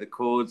had to play the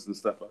chords and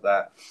stuff like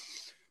that."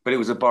 But it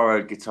was a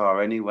borrowed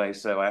guitar anyway,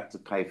 so I had to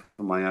pay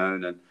for my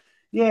own. And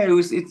yeah, it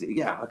was.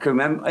 Yeah, I can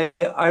remember.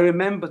 I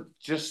remember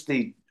just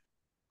the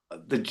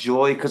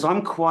joy, because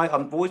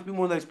I've always been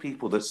one of those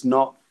people that's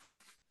not.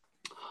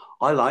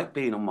 I like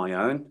being on my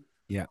own.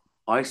 Yeah.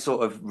 I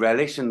sort of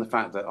relish in the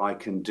fact that I've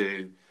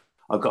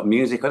got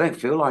music. I don't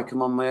feel like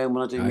I'm on my own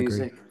when I do I agree.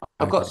 music. I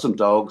I've got agree. some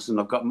dogs, and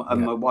and Yeah.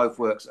 my wife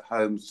works at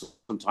home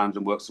sometimes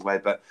and works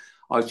away, but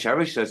I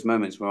cherish those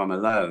moments where I'm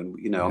alone.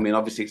 I Yeah. mean,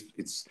 obviously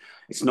it's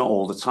not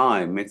all the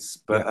time. Yeah.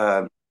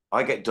 But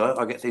I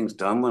get things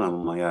done when I'm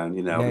on my own.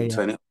 I Yeah. can Yeah.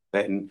 turn it up a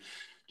bit and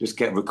just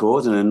get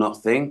recording and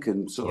not think,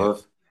 and sort Yeah.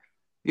 of,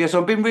 yeah. So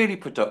I've been really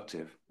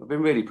productive. I've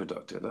been really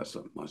productive. That's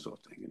my sort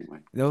of thing, anyway.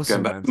 Going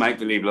Awesome, back man. to make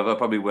believe love, I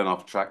probably went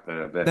off track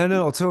there a No, bit.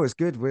 no, at all. It's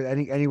good.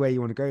 Any way you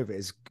want to go with it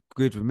is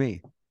good with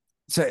me.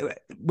 So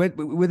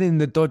within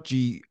the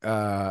Dodgy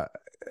the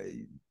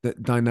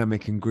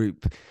dynamic and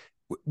group,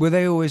 were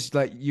they always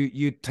like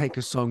you'd take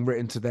a song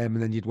written to them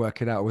and then you'd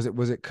work it out? Was it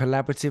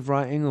collaborative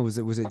writing, or was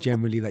it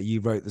generally that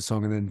you wrote the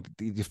song and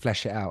then you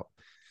flesh it out?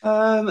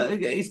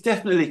 It's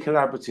definitely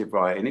collaborative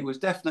writing. It was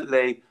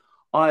definitely,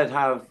 I'd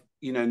have,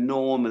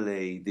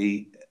 normally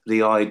the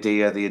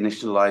idea, the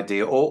initial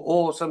idea,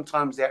 or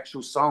sometimes the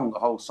actual song, the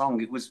whole song.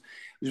 It was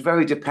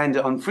very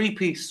dependent on Three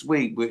Piece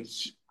Suite,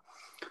 which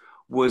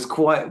was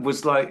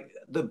like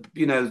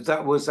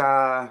that was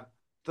our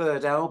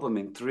third album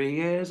in 3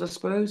 years, I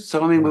suppose.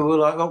 So I mean, we Wow. were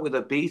like, oh, with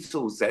the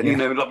Beatles then,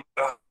 Yeah. like,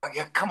 oh,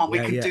 yeah, come on, we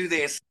Yeah. can Yeah. do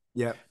this.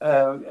 Yeah.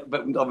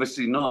 But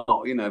obviously not.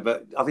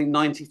 But I think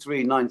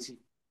 93,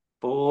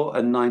 94,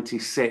 and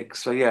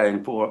 96. So yeah,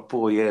 in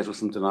four years or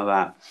something like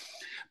that.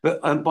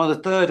 But by the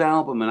third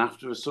album, and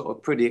after a sort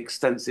of pretty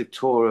extensive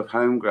tour of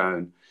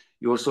Homegrown,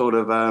 you're sort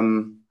of,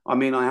 I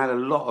mean,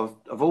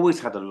 I've always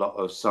had a lot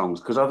of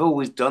songs because I've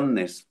always done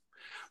this,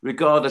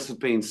 regardless of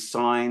being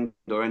signed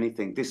or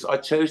anything. I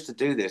chose to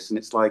do this, and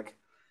it's like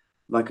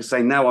I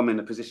say, now I'm in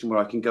a position where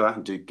I can go out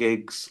and do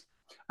gigs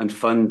and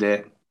fund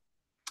it.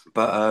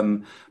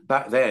 But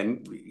back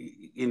then,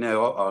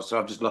 so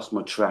I've just lost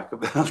my track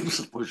of I've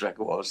lost my track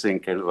of what I was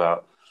thinking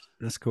about.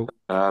 That's cool.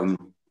 I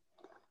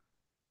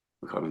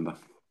can't remember.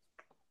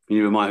 Can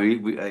you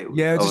remind me?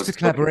 Yeah, just the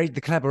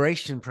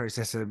collaboration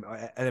process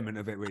element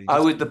of it, really.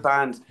 Oh, with the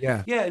band.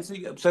 Yeah. Yeah.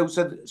 So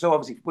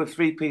obviously with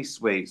Three Piece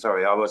Suite.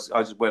 Sorry, I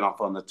just went off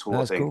on the tour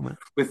That's thing. cool, man.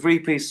 With Three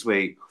Piece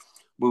Suite,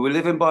 we were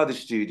living by the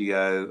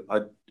studio.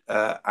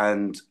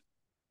 And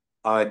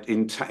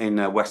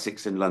in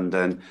Wessex in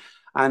London,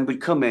 and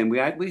we'd come in. We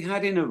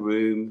had in a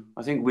room.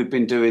 I think we'd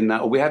been doing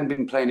that, or we hadn't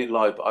been playing it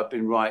live, but I'd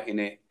been writing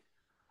it,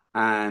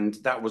 and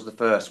that was the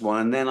first one.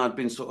 And then I'd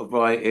been sort of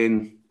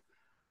writing,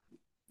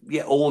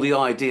 all the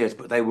ideas,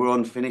 but they were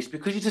unfinished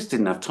because you just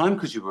didn't have time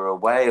because you were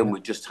away, and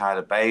we just had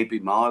a baby,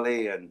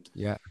 Marley, and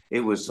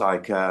it was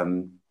like,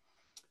 it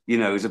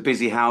was a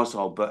busy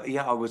household. But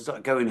yeah, I was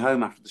going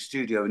home after the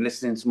studio and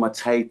listening to my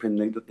tape in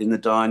the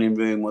dining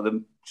room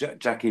while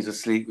Jackie's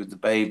asleep with the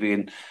baby,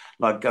 and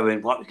like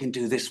going, right, we can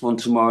do this one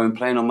tomorrow, and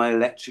playing on my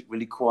electric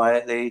really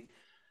quietly,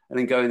 and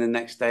then going the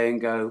next day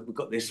and go, we've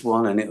got this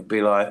one, and it would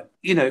be like,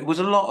 it was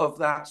a lot of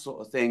that sort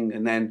of thing,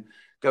 and then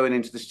going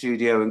into the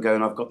studio and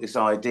going, I've got this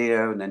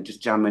idea, and then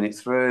just jamming it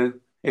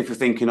through. If You're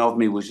Thinking of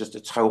Me was just a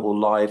total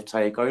live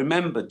take. I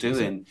remember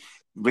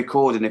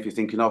recording If You're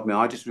Thinking of Me.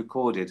 I just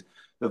recorded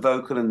the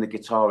vocal and the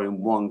guitar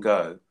in one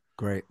go.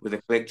 Great. With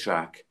a click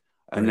track.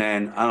 And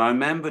I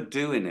remember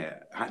doing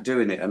it,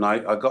 and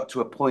I got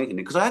to a point in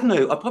it because I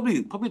probably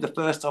the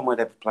first time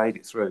I'd ever played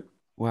it through.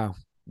 Wow.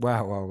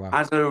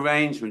 As an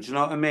arrangement, you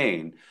know what I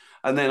mean?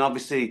 And then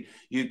obviously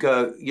you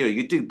go,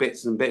 you do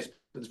bits and bits,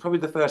 but it's probably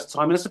the first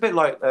time, and it's a bit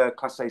like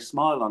Class A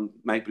Smile on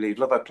Make Believe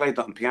Love. I played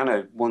that on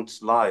piano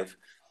once live.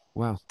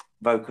 Wow.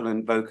 Vocal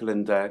and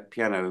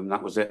piano, and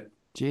that was it.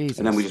 Jesus.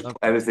 And then we just put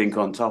everything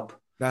on top.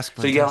 That's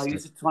fantastic. So yeah, I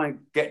used to try and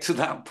get to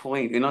that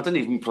point, and I don't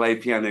even play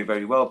piano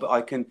very well, but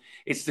I can.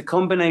 It's the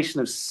combination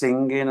of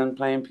singing and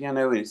playing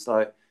piano, and it's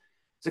a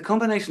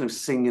combination of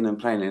singing and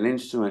playing an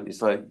instrument.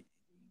 It's like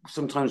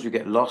sometimes we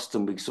get lost,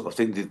 and we sort of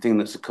think the thing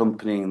that's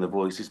accompanying the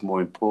voice is more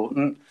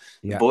important.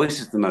 The voice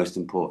is the most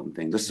important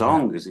thing. The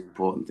song is the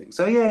important thing.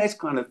 So yeah, it's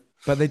kind of.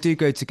 But they do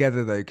go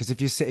together though, because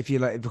if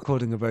you're like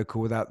recording a vocal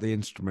without the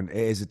instrument, it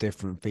is a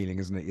different feeling,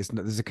 isn't it?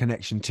 There's a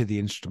connection to the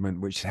instrument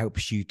which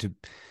helps you to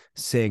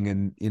sing,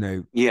 and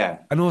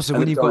and also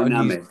when you've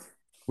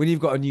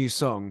got a new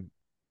song,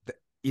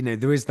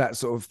 there is that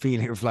sort of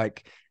feeling of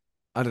like,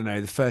 I don't know,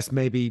 the first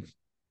maybe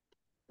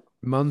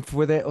month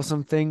with it or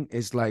something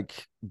is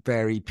like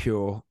very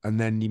pure, and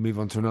then you move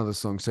on to another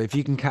song. So if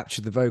you can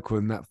capture the vocal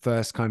in that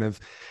first kind of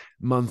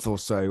month or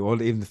so, or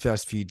even the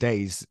first few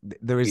days,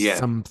 there is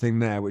something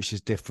there which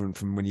is different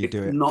from when you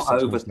do it. Not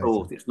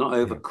overthought. It's not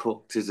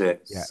overcooked, is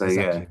it? Yeah, so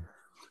exactly.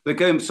 But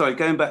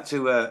going back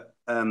to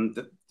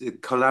the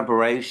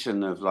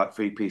collaboration of like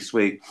Three Piece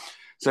Suite.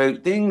 So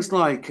things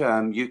like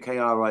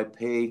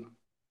UKRIP,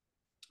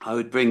 I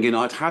would bring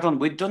in.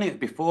 We'd done it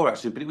before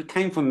actually, but it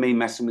came from me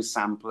messing with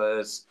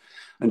samplers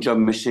and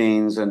drum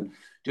machines and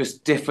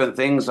just different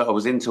things that I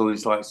was into.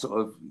 It's like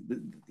sort of,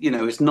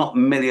 it's not a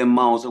million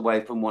miles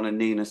away from one of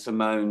Nina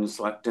Simone's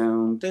like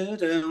down, down,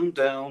 down,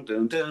 down,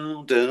 down,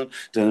 down,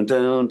 down,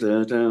 down,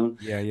 down, down.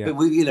 Yeah.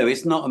 But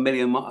it's not a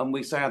million, and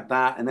we said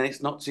that, and then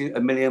it's not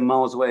a million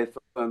miles away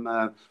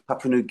from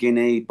Papua New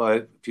Guinea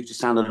by Future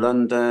Sound of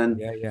London.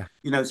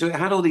 Yeah. So it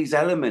had all these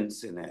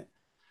elements in it.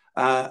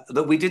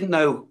 That we didn't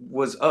know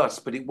was us,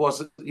 but it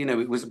was,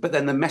 it was. But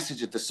then the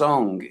message of the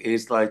song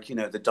is like,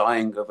 the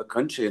dying of a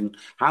country and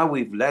how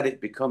we've let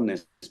it become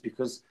this,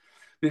 because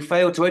we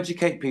failed to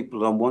educate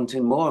people on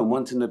wanting more and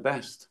wanting the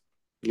best,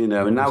 and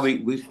now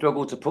we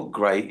struggle to put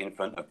great in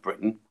front of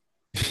Britain,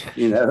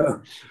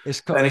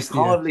 it's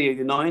hardly a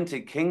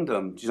united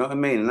kingdom. Do you know what I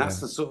mean? And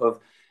that's the sort of,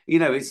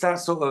 it's that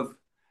sort of.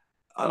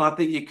 And I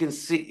think you can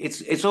see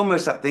it's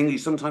almost that thing.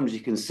 Sometimes you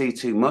can see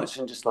too much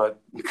and just like,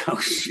 oh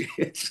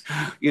shit,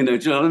 do you know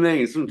what I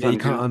mean? Sometimes you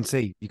can't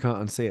unsee. You can't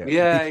unsee it.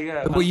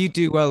 Yeah. But what you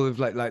do well with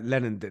like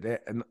Lennon did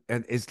it,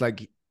 and it's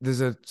like there's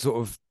a sort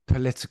of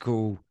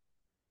political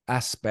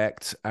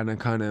aspect and a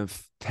kind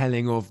of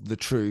telling of the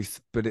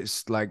truth, but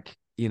it's like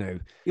you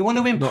want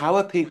to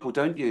empower people,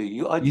 don't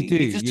you? I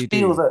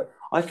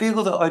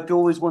feel that I've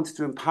always wanted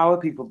to empower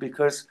people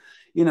because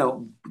I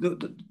know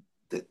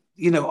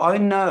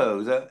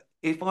that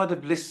if I'd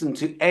have listened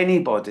to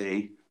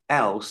anybody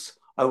else,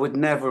 I would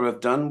never have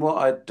done what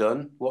I'd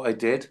done, what I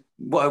did,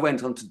 what I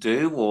went on to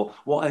do, or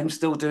what I'm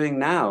still doing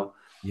now.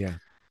 Yeah.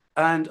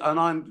 And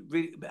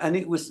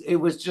it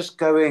was just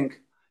going,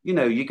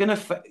 you're gonna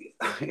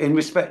in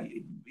respect,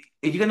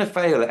 you're gonna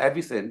fail at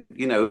everything,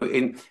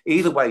 in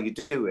either way you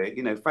do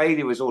it.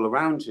 Failure is all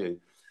around you.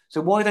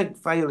 So why don't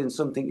fail in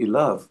something you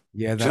love?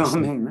 Yeah, do you know what I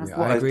mean? That's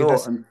what I I agree.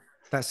 thought.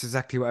 That's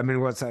exactly what I mean.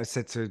 What I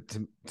said to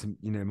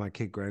my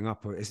kid growing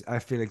up, I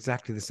feel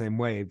exactly the same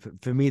way.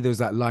 For me, there was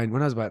that line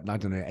when I was about, I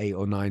don't know, 8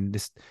 or 9.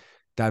 This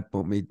dad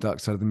bought me Dark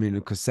Side of the Moon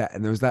on cassette,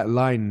 and there was that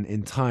line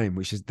in Time,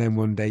 which is, then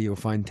one day you'll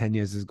find 10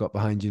 years has got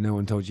behind you. No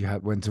one told you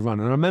when to run.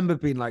 And I remember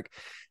being like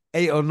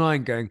 8 or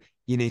 9, going,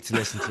 you need to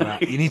listen to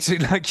that. You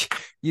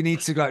need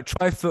to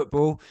try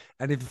football,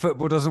 and if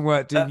football doesn't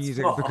work, do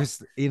music,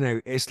 because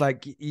it's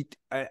like,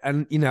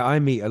 and I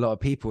meet a lot of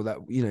people that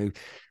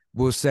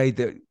will say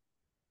that.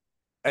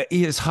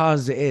 As hard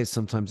as it is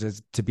sometimes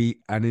as to be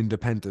an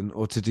independent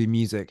or to do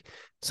music,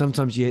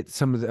 sometimes you hit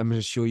some of the, I'm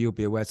sure you'll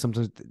be aware,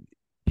 sometimes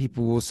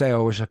people will say,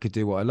 oh, I wish I could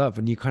do what I love,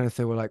 and you kind of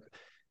feel, well, like,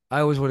 I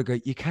always want to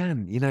go, you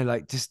can,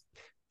 like, just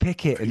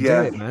pick it and do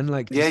it, man.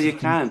 Like, you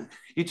can.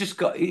 You just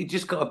got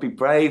to be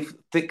brave,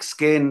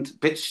 thick-skinned,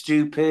 bit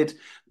stupid,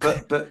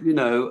 but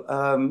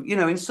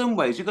in some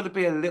ways you've got to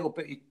be a little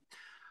bit.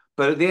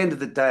 But at the end of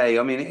the day,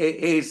 I mean, it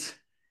is.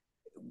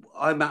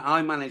 I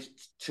managed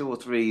 2 or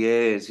 3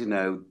 years,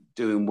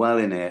 doing well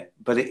in it,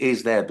 but it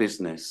is their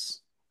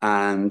business,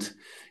 and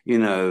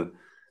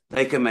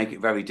they can make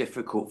it very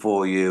difficult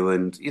for you,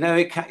 and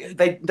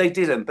they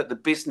didn't, but the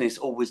business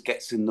always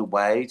gets in the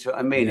way. Do you know what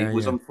I mean? It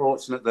was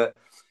unfortunate that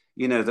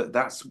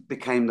that's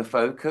became the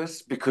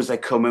focus, because they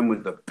come in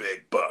with the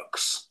big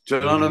bucks. Do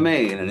you know what I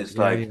mean? And it's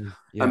like,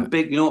 and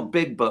big, what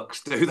big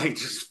bucks do? They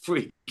just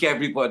freak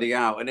everybody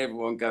out, and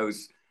everyone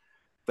goes,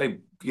 No,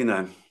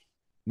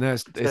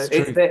 it's true.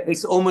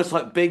 It's almost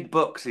like big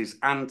bucks is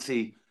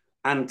anti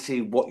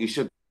what you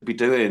should be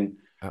doing.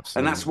 Absolutely.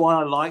 And that's why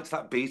I liked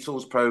that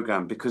Beatles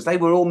program, because they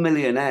were all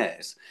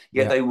millionaires,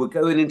 yet they were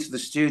going into the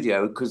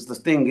studio, because the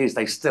thing is,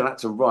 they still had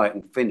to write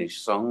and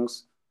finish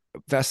songs.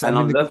 I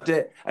loved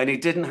it. And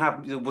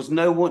there was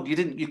no one,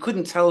 you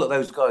couldn't tell that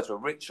those guys were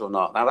rich or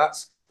not. Now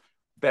that's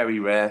very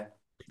rare.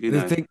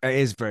 It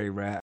is very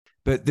rare.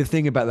 But the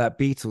thing about that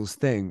Beatles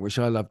thing, which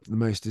I loved the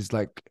most, is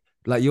like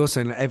you're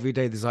saying, like, every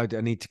day there's idea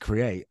I need to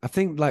create. I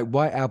think like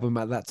White Album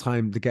at that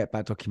time, the Get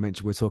Back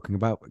documentary we're talking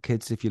about,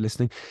 kids, if you're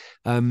listening,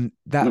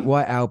 that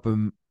White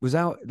Album was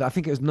out. I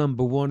think it was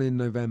 #1 in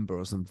November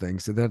or something.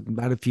 So they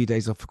had a few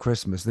days off for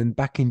Christmas. Then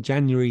back in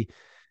January,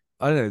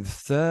 I don't know, the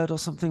 3rd or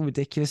something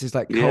ridiculous. It's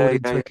like cold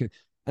into it,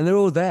 and they're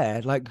all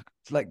there, like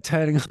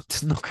turning up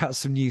to knock out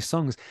some new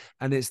songs.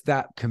 And it's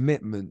that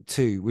commitment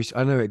too, which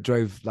I know it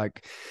drove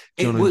like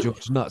John and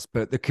George nuts,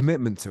 but the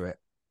commitment to it.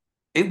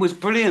 It was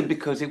brilliant,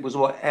 because it was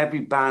what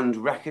every band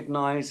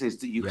recognizes,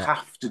 that you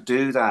have to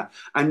do that.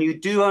 And you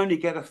do only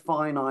get a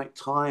finite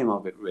time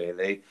of it,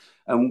 really.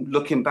 And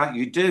looking back,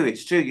 you do.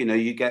 It's true.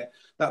 You get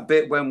that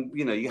bit when,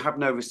 you have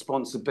no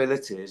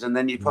responsibilities, and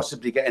then you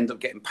possibly end up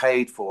getting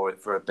paid for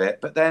it for a bit.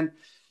 But then,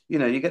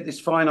 you get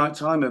this finite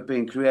time of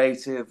being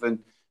creative, and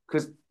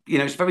because,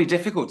 it's very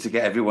difficult to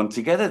get everyone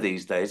together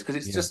these days, because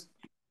it's just,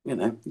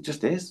 it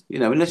just is,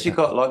 unless you've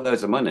got like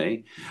loads of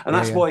money. And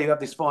that's why you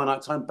have this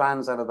finite time.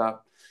 Bands have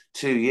about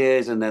 2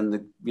 years, and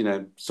then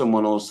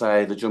someone will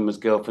say, the drummer's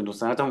girlfriend will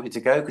say, I don't want you to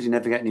go because you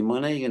never get any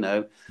money, and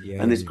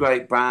this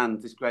great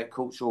band, this great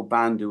cultural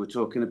band who we're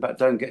talking about,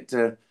 don't get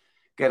to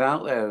get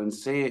out there and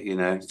see it.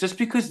 It's just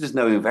because there's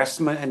no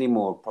investment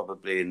anymore,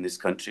 probably, in this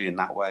country in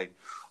that way,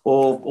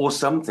 or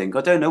something.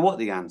 I don't know what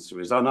the answer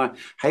is, and I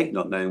hate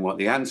not knowing what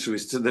the answer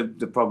is to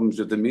the problems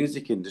with the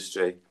music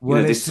industry.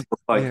 Well, this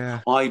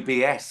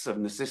IBS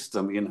of the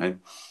system,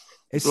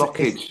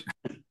 blockage.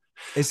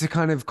 It's a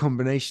kind of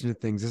combination of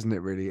things, isn't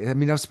it, really? I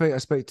mean, I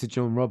spoke to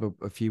John Robb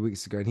a few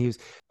weeks ago, and he was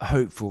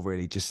hopeful,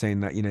 really, just saying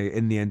that,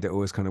 in the end, it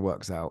always kind of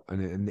works out.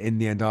 And in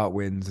the end, art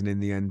wins. And in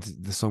the end,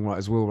 the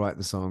songwriters will write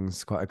the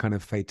songs. Quite a kind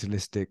of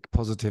fatalistic,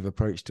 positive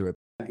approach to it.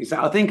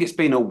 I think it's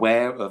being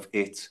aware of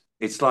it.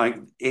 It's like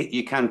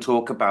you can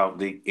talk about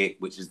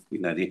which is,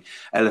 the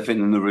elephant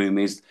in the room,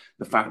 is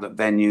the fact that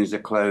venues are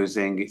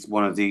closing. It's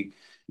one of the,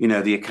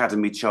 the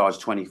Academy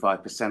charged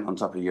 25% on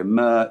top of your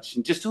merch,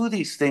 and just all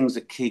these things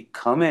that keep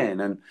coming.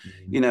 And,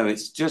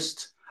 it's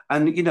just,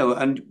 and,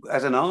 and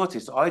as an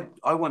artist,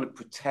 I want to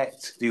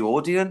protect the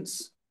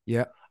audience.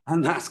 Yeah.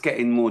 And that's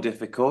getting more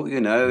difficult,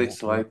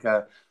 it's like,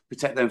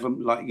 protect them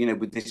from, like,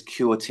 with this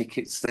cure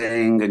tickets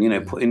thing,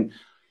 and, putting,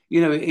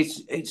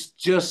 it's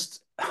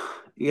just,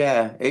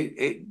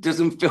 it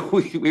doesn't fill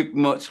with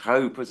much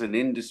hope as an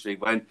industry,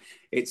 when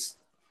it's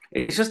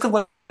just the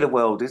way the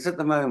world is at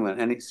the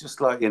moment. And it's just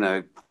like,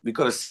 we've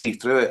got to see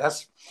through it.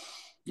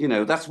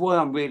 That's why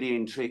I'm really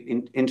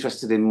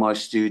interested in my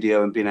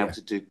studio and being able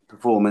to do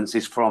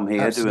performances from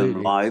here. Absolutely.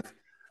 Doing live,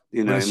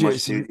 in my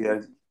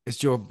studio.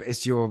 It's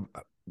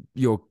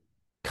your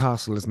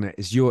castle, isn't it?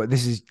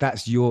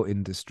 That's your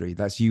industry.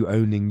 That's you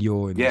owning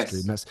your industry.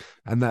 Yes.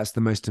 And that's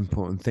the most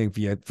important thing for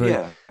you,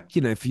 for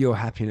your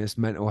happiness,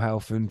 mental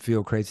health, and for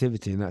your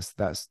creativity. And that's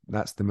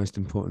the most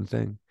important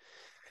thing.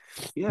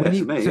 Yeah, to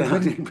me,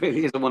 it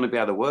really is. I want to be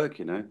able to work,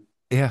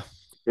 Yeah.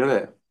 Do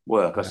it.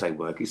 Work. I say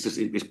work.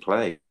 It's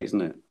play, isn't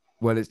it?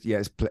 Well,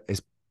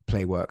 it's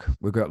play work.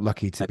 We got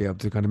lucky to be able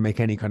to kind of make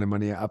any kind of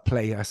money out of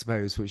play, I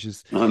suppose, which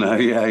is. I know.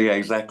 Yeah,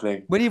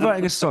 exactly. When you're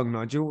writing a song,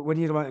 Nigel,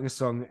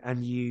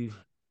 and you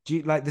Do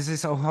you like, there's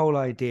this whole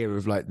idea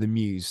of like the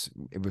muse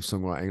with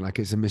songwriting, like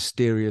it's a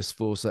mysterious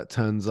force that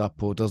turns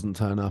up or doesn't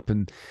turn up.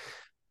 And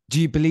do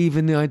you believe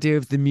in the idea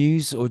of the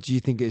muse, or do you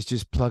think it's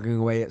just plugging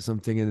away at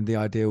something and the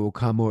idea will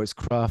come, or it's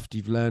craft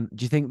you've learned?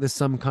 Do you think there's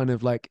some kind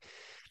of like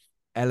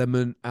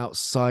element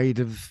outside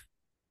of,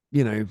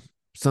 you know,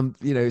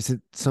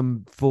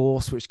 some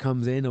force which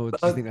comes in, or do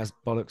you think that's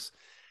bollocks?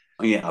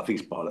 Yeah, I think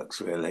it's bollocks,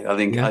 really.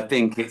 Yeah. I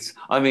think it's,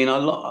 I mean, a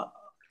lot,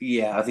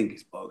 yeah, I think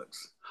it's bollocks.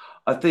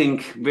 I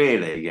think,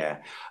 really,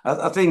 yeah.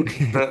 I think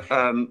that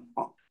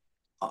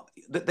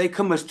that they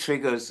come as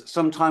triggers.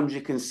 Sometimes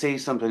you can see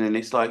something and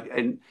it's like,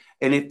 and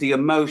if the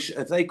emotion,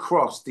 if they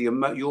cross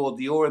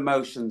your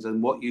emotions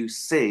and what you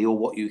see or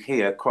what you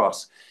hear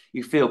cross,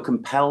 you feel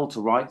compelled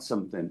to write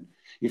something.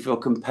 You feel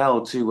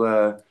compelled to,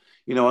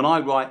 and I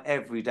write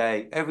every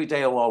day. Every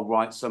day I'll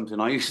write something.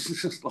 I used to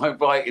just like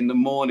write in the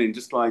morning,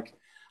 just like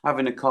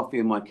having a coffee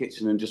in my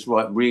kitchen and just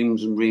write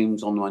reams and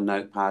reams on my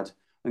notepad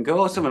and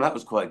go, oh, some of that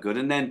was quite good.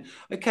 And then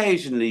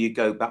occasionally you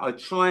go back. I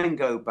try and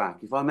go back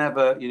if I'm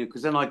ever,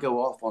 because then I go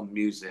off on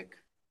music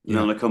and Yeah.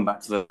 then I come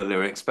back to the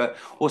lyrics.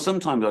 Or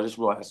sometimes I just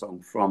write a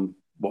song from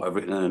what I've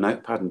written in a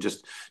notepad and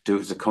just do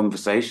it as a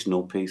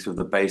conversational piece with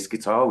the bass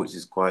guitar, which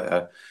is quite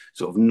a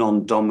sort of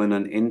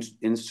non-dominant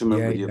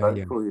instrument Yeah. with your Yeah.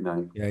 Yeah.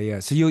 vocal. Yeah. Yeah.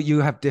 So you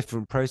have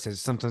different processes.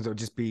 Sometimes it'll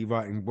just be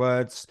writing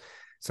words.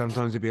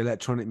 Sometimes it'll be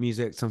electronic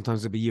music.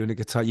 Sometimes it'll be you and a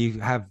guitar. You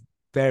have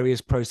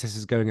various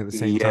processes going at the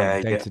same time,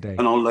 Yeah, day yeah. to day.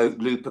 And I'll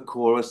loop a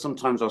chorus.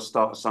 Sometimes I'll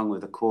start a song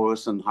with a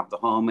chorus and have the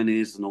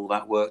harmonies and all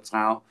that worked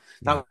out.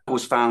 Yeah. That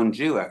was Found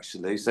You,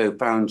 actually. So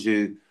Found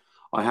You,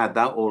 I had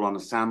that all on a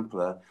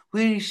sampler.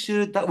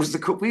 That was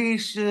we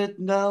should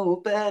know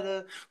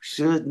better. We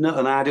should know.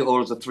 And I had it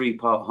all as a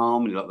three-part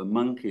harmony, like the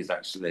Monkeys,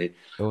 actually.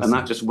 And that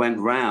Awesome. just went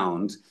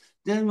round.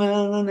 And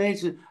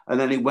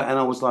then it went, and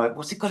I was like,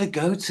 what's it got to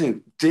go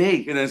to?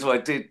 D. And then so I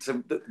did,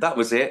 that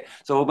was it.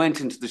 So I went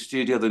into the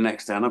studio the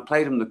next day and I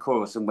played him the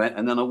chorus and went,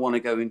 and then I want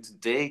to go into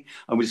D.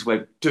 And we just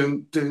went,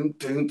 doom, doom,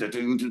 doom, doom,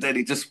 doom, doom. Then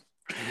it just,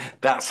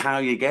 that's how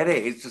you get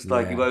it. It's just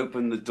like you Yeah.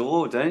 open the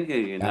door, don't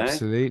you?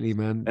 Absolutely,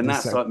 man. And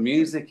This that's like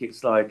music.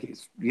 It's like,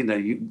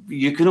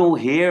 you can all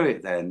hear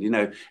it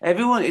then,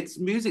 everyone, it's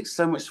music's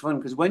so much fun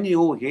because when you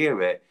all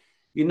hear it,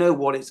 you know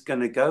what it's going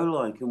to go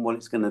like and what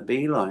it's going to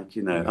be like.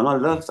 yeah. And I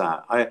love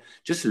that. I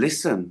just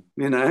listen.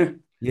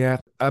 Yeah,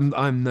 I'm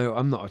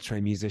not a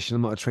trained musician.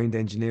 I'm not a trained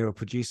engineer or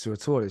producer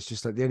at all. It's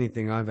just like the only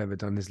thing I've ever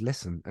done is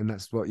listen, and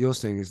that's what you're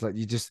saying is like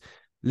you just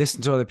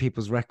listen to other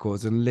people's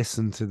records and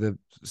listen to the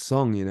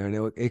song, and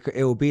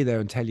it will be there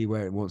and tell you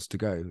where it wants to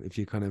go if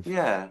you kind of,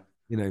 Yeah.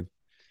 you know,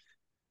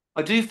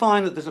 I do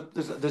find that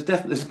there's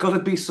definitely there's got to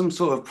be some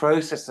sort of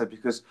process there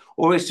because,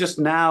 or it's just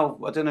now,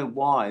 I don't know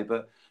why,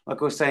 but like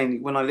I was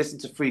saying, when I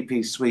listened to Three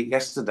Piece Suite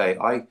yesterday,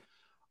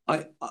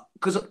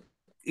 because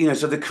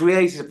so the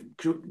creative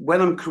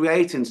when I'm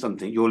creating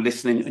something, you're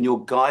listening and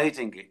you're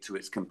guiding it to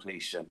its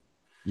completion.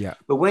 yeah,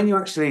 But when you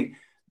actually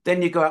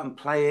then you go out and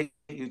play it,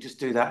 you just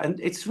do that, and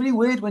it's really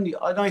weird when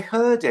and I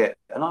heard it,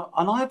 and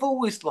I've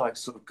always like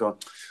sort of gone,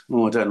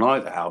 oh, I don't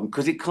like that album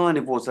because it kind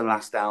of was the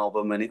last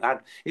album, and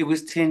it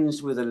was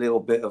tinged with a little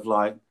bit of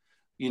like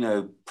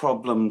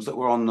problems that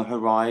were on the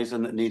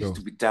horizon that needed sure,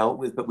 to be dealt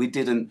with, but we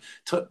didn't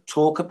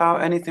talk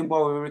about anything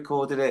while we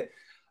recorded it,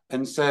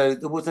 and so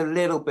there was a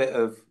little bit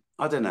of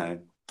I don't know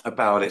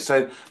about it.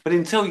 So, but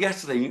until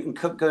yesterday, you can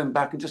keep going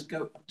back and just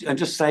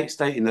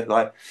stating that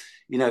like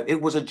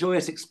it was a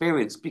joyous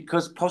experience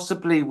because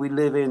possibly we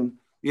live in,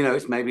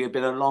 it's maybe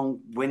been a long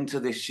winter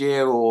this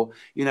year or,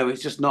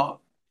 it's just not,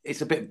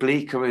 it's a bit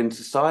bleaker in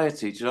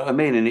society. Do you know what I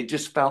mean? And it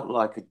just felt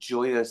like a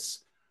joyous,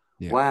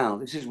 yeah, wow,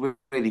 this is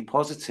really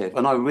positive.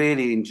 And I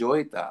really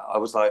enjoyed that. I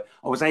was like,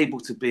 I was able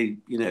to be,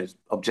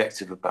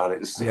 objective about it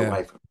and stay yeah,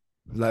 away from,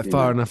 like you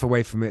far know. enough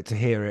away from it to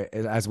hear it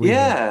as we hear it,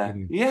 Yeah,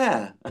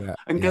 yeah. yeah,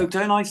 And yeah, go,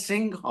 don't I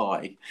sing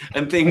high?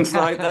 And things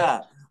like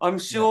that. I'm yeah,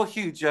 sure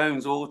Hugh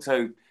Jones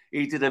also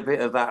he did a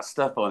bit of that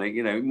stuff on it.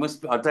 It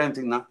must I don't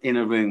think that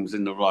inner room's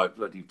in the right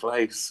bloody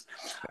place.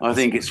 I that's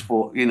think it's fine.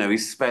 for he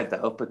sped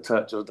that up a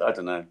touch, or I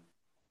don't know.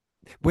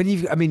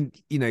 When I mean,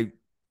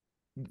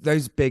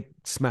 those big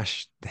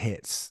smash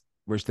hits,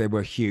 which they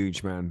were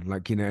huge, man.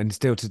 Like, and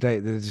still today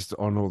they're just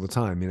on all the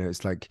time.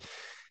 It's like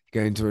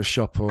going to a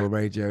shop or a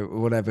radio or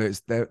whatever.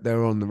 It's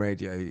they're on the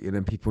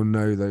radio. People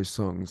know those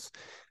songs.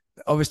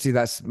 Obviously,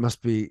 that's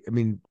must be. I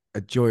mean, a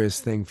joyous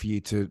thing for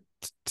you to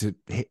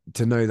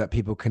know that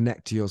people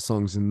connect to your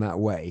songs in that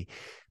way.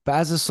 But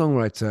as a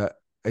songwriter,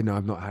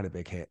 I've not had a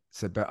big hit.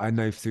 So, but I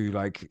know through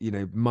like,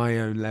 my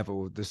own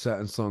level, there's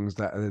certain songs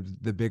that are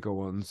the bigger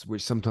ones,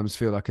 which sometimes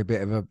feel like a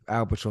bit of a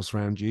albatross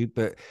around you.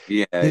 But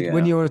Yeah,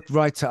 when yeah. you're a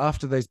writer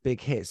after those big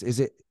hits,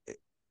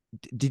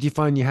 did you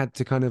find you had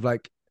to kind of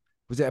like,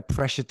 was it a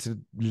pressure to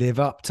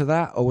live up to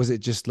that? Or was it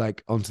just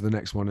like on to the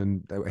next one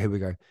and here we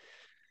go?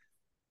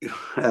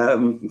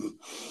 Oh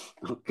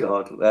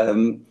God.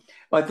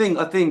 I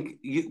think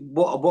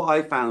what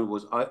I found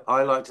was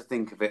I like to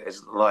think of it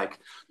as like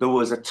there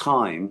was a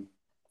time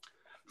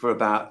for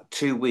about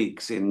 2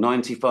 weeks in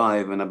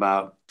 '95 and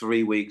about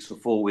 3 weeks or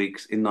 4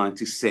 weeks in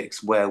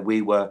 '96 where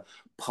we were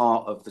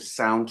part of the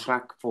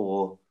soundtrack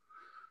for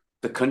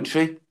the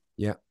country.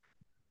 Yeah,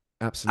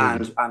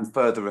 absolutely. And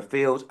further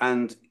afield.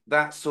 And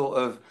that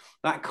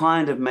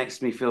kind of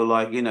makes me feel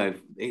like,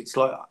 it's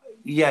like,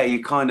 yeah,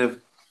 you kind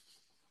of,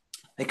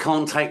 they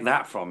can't take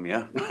that from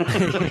you.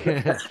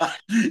 No,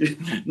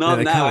 Not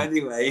they now, can't.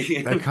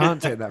 anyway. They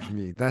can't take that from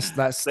you. That's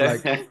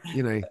like,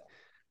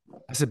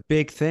 that's a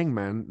big thing,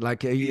 man.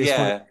 Like it's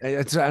funny,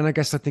 Yeah. and I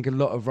guess I think a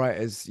lot of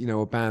writers,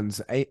 or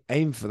bands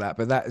aim for that,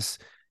 but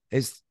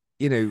it's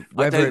I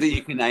whether don't it, think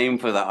you can aim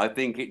for that. I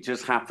think it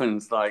just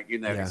happens like,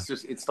 yeah,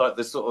 it's like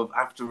the sort of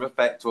after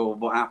effect or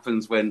what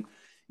happens when,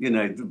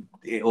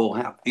 it all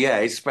happens. Yeah,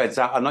 it spreads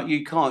out. And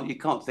you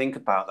can't think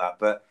about that.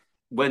 But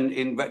when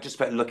in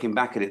retrospect, looking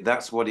back at it,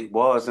 that's what it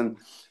was. And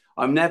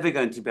I'm never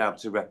going to be able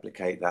to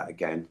replicate that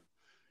again.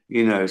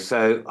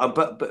 So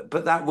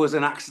but that was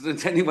an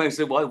accident anyway.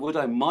 So why would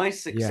I? My yeah,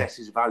 success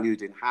is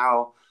valued in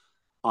how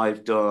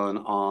I've done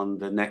on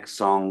the next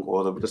song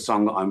or the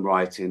song that I'm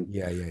writing.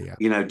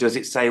 yeah, Does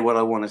it say what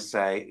I want to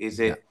say? Is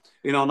yeah, it,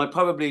 and I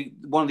probably,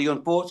 one of the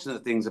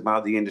unfortunate things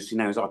about the industry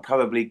now is I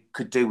probably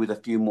could do with a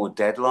few more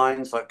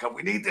deadlines. Like,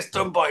 we need this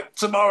done by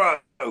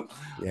tomorrow.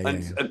 yeah. But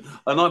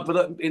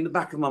in the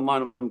back of my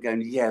mind, I'm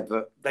going, yeah,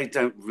 but they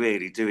don't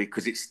really do it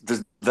because it's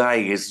the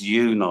they is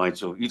you,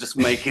 Nigel. You're just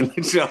making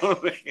the job.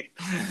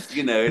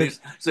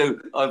 But So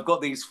I've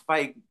got these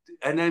fake.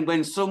 And then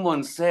when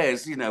someone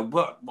says,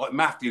 what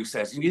Matthew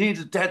says, you need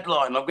a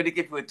deadline, I'm going to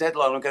give you a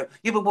deadline. I go,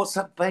 yeah, but what's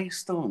that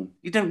based on?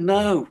 You don't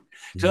know.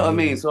 Do you know what I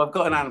mean? So I've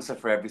got an answer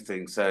for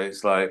everything. So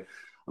it's like,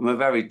 I'm a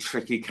very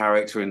tricky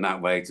character in that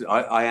way.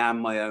 I am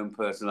my own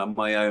person. I'm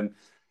my own,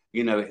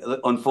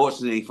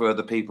 unfortunately for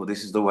other people,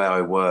 this is the way I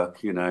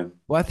work.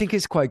 Well, I think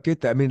it's quite good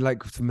that, I mean,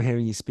 like from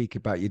hearing you speak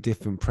about your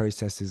different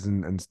processes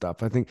and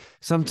stuff, I think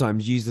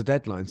sometimes use the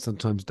deadline,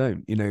 sometimes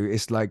don't.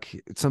 It's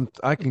like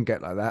I can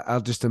get like that.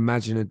 I'll just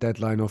imagine a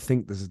deadline or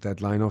think there's a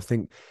deadline or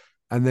think,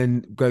 and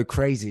then go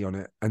crazy on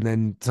it. And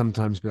then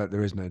sometimes be like,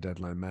 there is no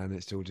deadline, man.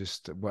 It's still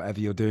just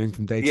whatever you're doing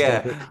from day to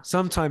day. But Yeah.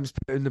 sometimes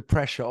putting the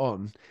pressure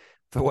on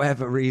for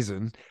whatever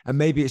reason, and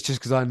maybe it's just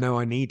because I know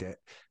I need it,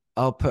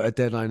 I'll put a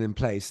deadline in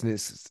place, and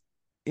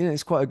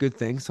it's quite a good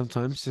thing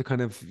sometimes to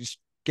kind of just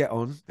get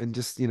on and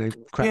just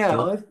crack Yeah,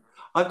 through it.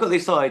 I've got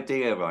this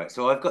idea, right?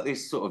 So I've got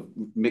this sort of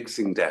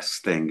mixing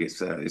desk thing.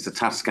 It's a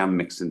Tascam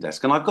mixing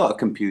desk, and I've got a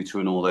computer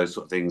and all those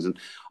sort of things. And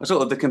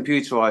the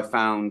computer I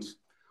found,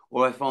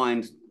 or I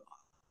find,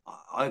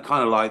 I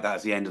kind of like that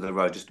as the end of the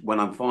road, just when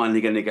I'm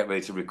finally going to get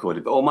ready to record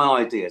it. But all my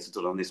ideas are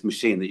done on this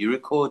machine that you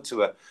record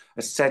to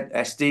a set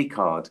SD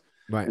card,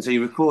 Right. and so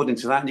you record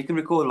into that, and you can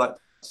record like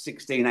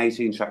 16,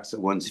 18 tracks at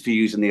once if you're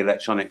using the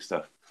electronic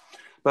stuff.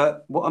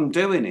 But what I'm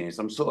doing is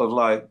I'm sort of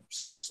like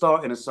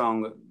starting a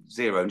song at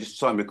zero and just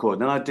starting recording.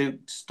 Then I do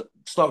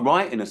start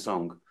writing a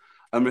song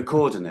and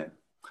recording it.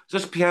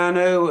 Just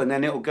piano, and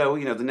then it'll go,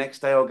 the next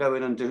day I'll go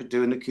in and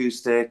do an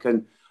acoustic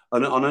and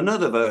on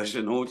another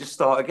version, or just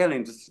start again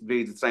and just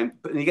be the same.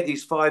 But you get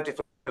these 5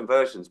 different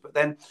versions. But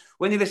then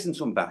when you listen to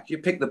them back, you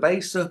pick the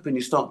bass up and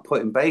you start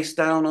putting bass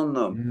down on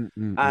them.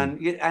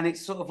 Mm-mm-mm. And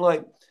it's sort of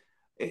like,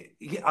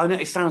 I know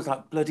it sounds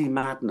like bloody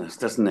madness,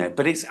 doesn't it?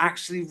 But it's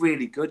actually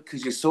really good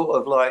because you're sort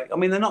of like, I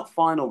mean, they're not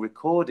final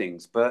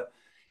recordings, but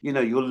you're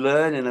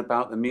learning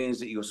about the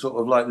music. You're sort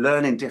of like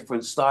learning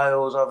different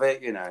styles of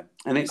it, and I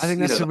it's think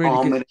that's a the really good.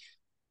 harmony.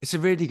 It's a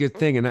really good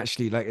thing, and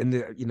actually, like in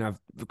the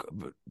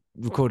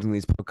recording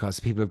these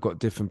podcasts, people have got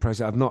different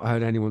process. I've not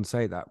heard anyone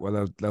say that.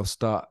 Well, they'll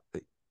start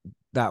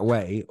that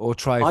way or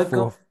try I've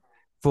four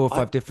got, or I,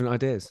 five different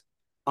ideas.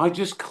 I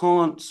just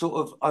can't sort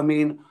of. I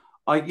mean,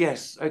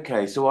 yes,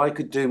 okay. So I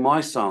could do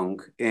my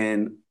song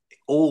in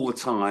all the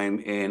time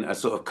in a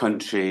sort of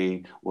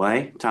country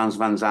way, Towns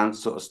Van Zandt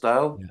sort of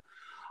style. Yeah.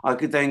 I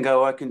could then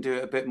go, I can do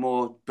it a bit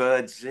more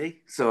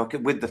birdsy. So I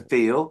could, with the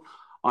feel,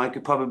 I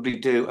could probably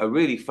do a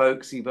really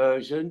folksy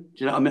version. Do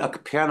you know what I mean? Like a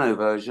piano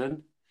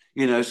version,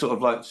 sort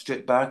of like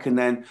stripped back,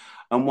 and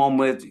one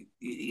with,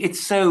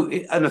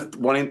 and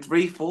one in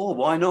 3/4,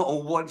 why not?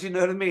 Or what, do you know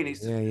what I mean?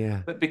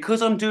 Yeah. But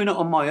because I'm doing it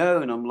on my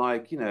own, I'm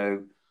like,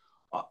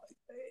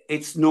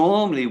 it's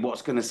normally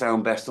what's going to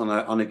sound best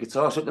on a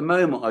guitar. So at the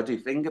moment, I do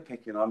finger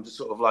picking. I'm just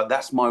sort of like,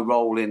 that's my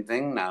rolling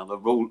thing now. The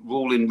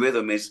rolling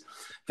rhythm is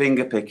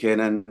finger picking,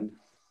 and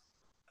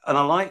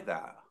I like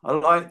that. I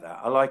like that.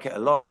 I like it a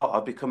lot.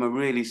 I've become a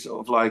really sort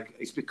of like,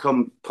 it's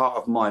become part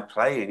of my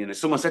playing.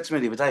 Someone said to me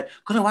the other day,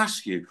 I'm going to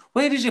ask you,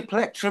 where does your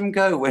plectrum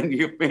go when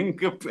you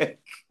finger pick?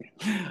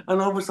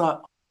 And I was like,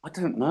 I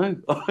don't know.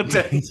 I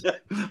don't know.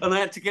 And I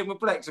had to get my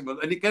plectrum,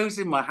 and it goes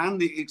in my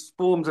hand. It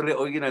forms a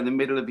little, in the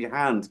middle of your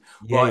hand.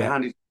 Right Yeah.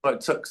 hand, it like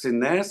tucks in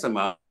there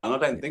somehow, and I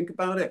don't think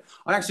about it.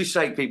 I actually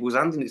shake people's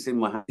hands, and it's in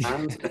my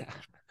hand.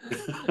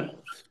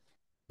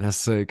 That's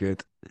so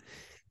good.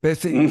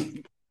 But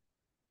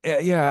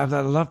yeah,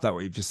 I love that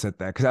what you've just said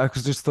there because I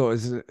just thought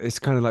it's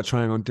kind of like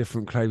trying on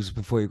different clothes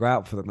before you go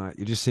out for the night.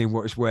 You're just seeing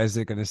where's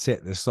it going to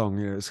sit this song.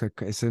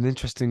 It's an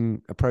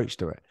interesting approach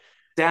to it.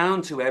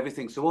 Down to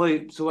everything. So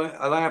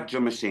I have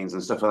drum machines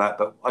and stuff like that,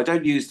 but I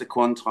don't use the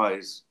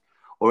quantize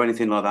or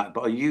anything like that.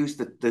 But I use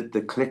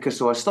the clicker.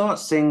 So I start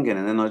singing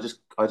and then I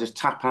just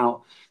tap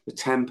out the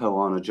tempo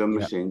on a drum Yeah.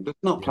 machine, but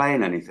not Yeah.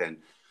 playing anything.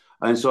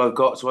 And so I've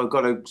got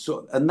to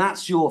sort of, and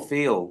that's your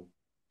feel.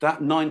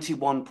 That Yeah.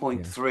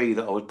 91.3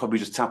 that I was probably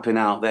just tapping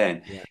out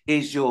then Yeah.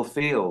 is your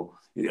feel.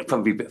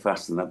 Probably a bit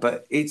faster than that,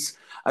 but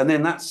and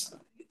then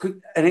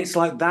and it's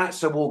like that,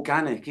 so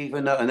organic,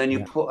 even though, and then you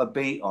Yeah. put a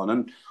beat on.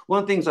 And one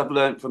of the things I've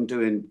learned from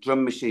doing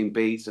drum machine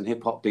beats and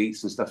hip hop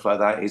beats and stuff like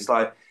that is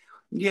like,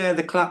 yeah,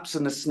 the claps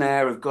and the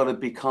snare have got to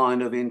be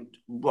kind of in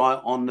right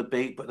on the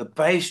beat, but the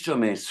bass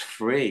drum is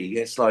free.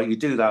 It's like you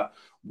do that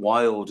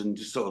wild and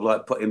just sort of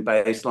like put in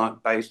bass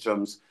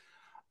drums.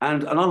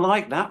 And I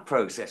like that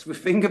process with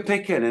finger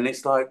picking. And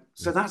it's like,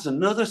 so that's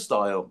another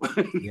style.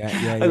 Yeah.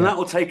 Yeah. And Yeah. that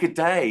will take a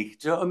day.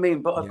 Do you know what I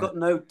mean? But I've Yeah. got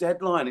no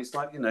deadline. It's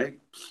like,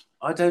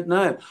 I don't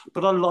know.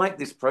 But I like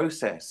this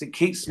process. It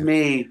keeps Yeah.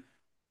 me,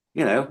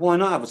 why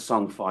not have a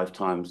song 5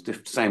 times,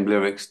 same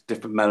lyrics,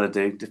 different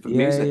melody, different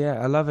Yeah, music?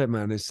 yeah, I love it,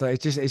 man. It's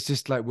like it's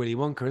just like Willy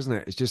Wonka, isn't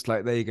it? It's just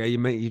like there you go.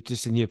 You're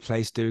just in your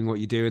place doing what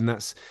you do, and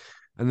that's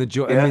and the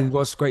joy. I Yeah. mean,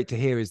 what's great to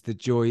hear is the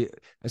joy,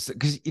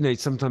 because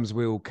sometimes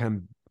we all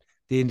can.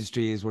 The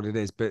industry is what it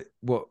is, but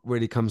what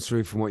really comes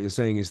through from what you're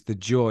saying is the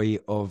joy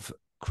of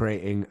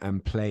creating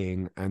and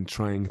playing and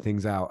trying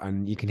things out,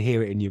 and you can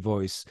hear it in your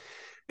voice,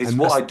 It's and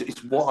that's what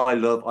it's what I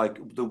love.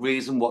 The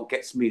reason what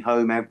gets me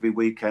home every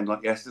weekend,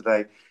 like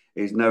yesterday,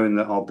 is knowing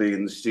that I'll be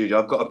in the studio.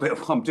 I've got a bit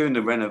of, I'm doing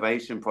the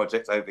renovation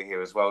project over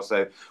here as well.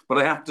 So, but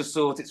I have to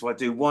sort it. So I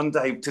do one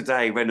day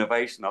today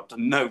renovation. I've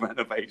done no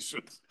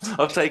renovations.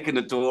 I've taken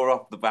the door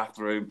off the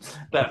bathroom.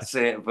 That's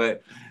it.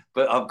 But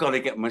I've got to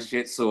get my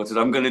shit sorted.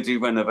 I'm going to do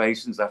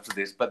renovations after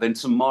this. But then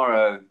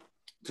tomorrow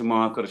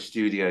I've got a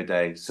studio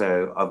day.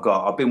 So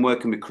I've been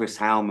working with Chris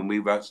Howman. We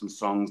wrote some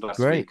songs last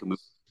great. week and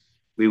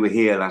we were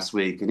here last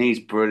week, and he's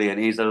brilliant.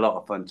 He's a lot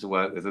of fun to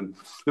work with, and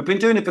we've been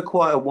doing it for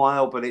quite a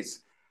while. But it's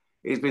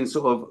been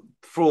sort of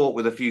fraught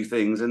with a few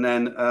things, and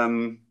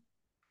then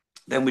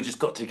we just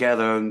got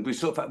together and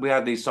we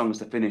had these songs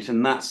to finish,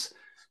 and so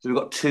we've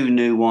got 2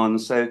 new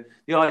ones. So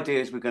the idea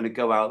is we're going to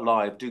go out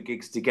live, do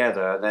gigs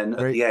together, and then at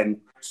Great, the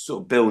end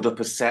sort of build up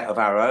a set of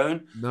our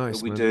own that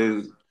nice, we man.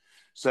 do.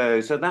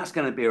 So that's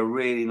going to be a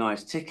really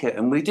nice ticket.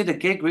 And we did a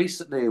gig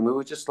recently, and we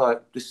were just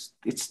like, "This,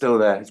 it's still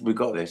there. We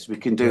got this. We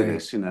can do Great,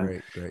 this." You know,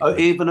 great, great, great.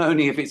 even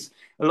only if it's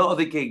a lot of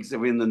the gigs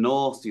are in the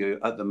north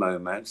at the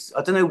moment.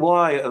 I don't know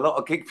why a lot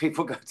of gig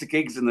people go to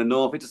gigs in the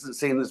north. It doesn't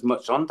seem there's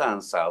much on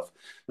down south.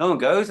 No one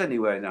goes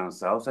anywhere down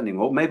south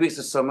anymore. Maybe it's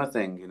a summer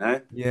thing.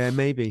 Yeah,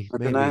 maybe, I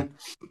don't maybe. know.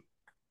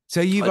 So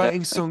are you I don't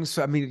writing know. songs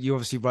for, I mean, you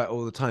obviously write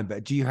all the time,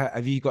 but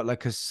have you got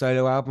like a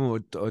solo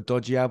album or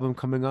Dodgy album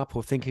coming up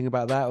or thinking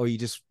about that, or are you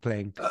just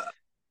playing?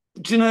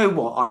 Do you know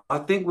what? I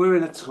think we're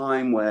in a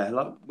time where,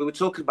 like, we were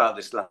talking about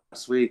this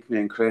last week, me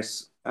and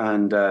Chris,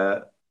 and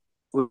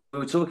we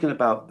were talking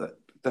about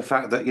the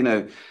fact that,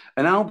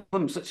 an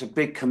album's such a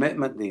big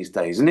commitment these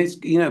days. And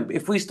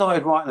if we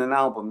started writing an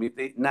album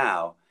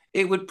now,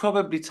 it would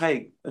probably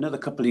take another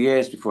couple of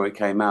years before it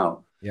came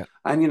out. Yeah.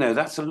 And,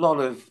 that's a lot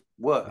of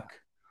Yeah.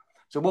 work.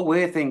 So what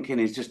we're thinking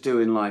is just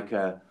doing like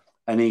an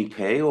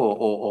EP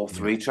or Yeah.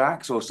 3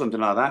 tracks or something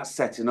like that,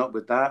 setting up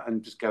with that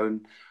and just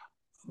going.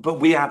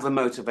 But we have the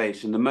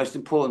motivation. The most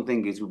important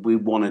thing is we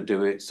want to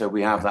do it, so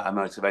we have Yeah. that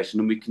motivation,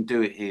 and we can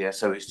do it here.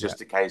 So it's Yeah.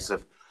 just a case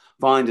of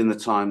finding the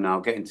time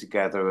now, getting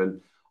together, and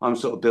I'm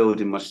sort of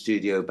building my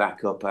studio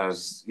back up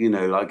as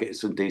like getting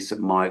some decent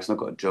mics, and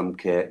I've got a drum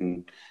kit,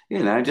 and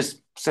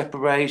just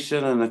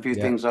separation and a few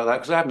Yeah. things like that.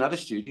 Because I haven't had a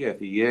studio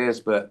for years,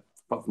 but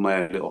apart from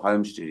my own little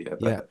home studio,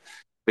 but Yeah.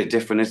 a bit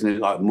different, isn't it?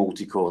 Like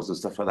multi-cores and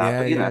stuff like that. Yeah.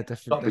 But Yeah. got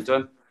Definitely. to be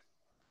Definitely. done.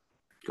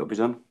 Got to be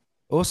done.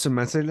 Awesome,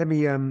 man. So let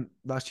me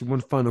ask you one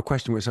final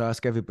question, which I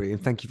ask everybody,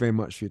 and thank you very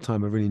much for your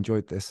time. I really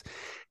enjoyed this.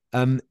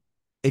 Um,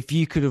 if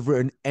you could have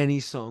written any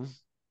song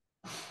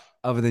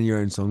other than your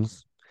own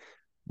songs,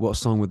 what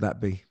song would that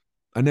be?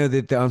 I know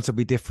that the answer will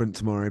be different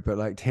tomorrow, but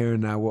like here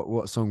and now,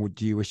 what song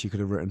would you wish you could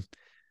have written?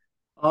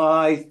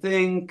 I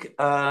think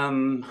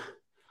um,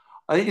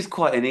 I think it's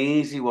quite an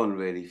easy one,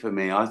 really, for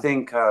me. I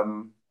think,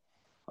 and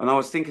I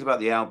was thinking about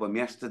the album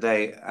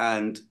yesterday,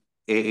 and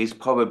it is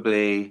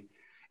probably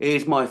it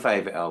is my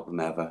favorite album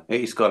ever.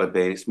 It's got to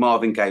be. It's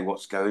Marvin Gaye,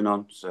 What's Going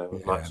On. So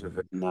I'd like Yeah, to have man.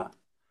 written that.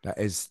 That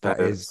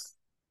So is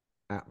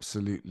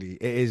absolutely.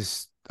 It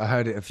is. I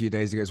heard it a few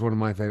days ago. It's one of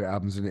my favorite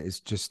albums, and it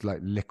is just like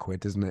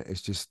liquid, isn't it?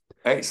 It's just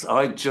it's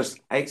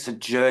a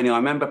journey. I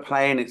remember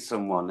playing it to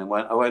someone and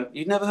I went,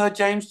 "You've never heard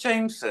James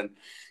Jameson?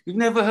 You've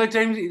never heard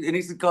James?" And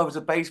he's the guy was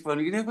a bass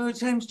player. "You never heard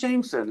James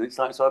Jameson?" And it's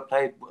like, so I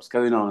played What's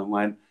Going On and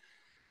went.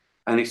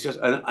 And it's just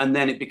and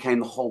then it became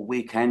the whole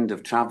weekend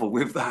of travel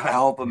with that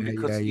album yeah, yeah,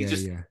 because yeah,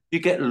 yeah, you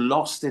get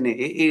lost in it.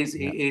 It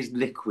yeah, is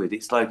liquid.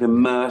 It's like yeah,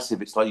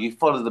 immersive. It's like you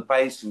follow the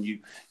bass and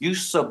you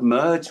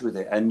submerge with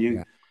it and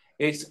yeah,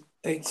 it's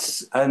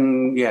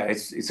and yeah,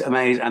 it's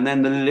amazing. And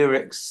then the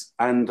lyrics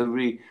and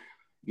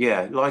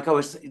yeah, like I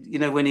was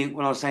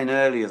when I was saying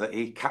earlier that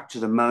he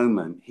captured a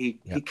moment.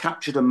 He yeah,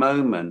 captured a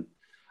moment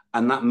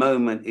and that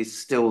moment is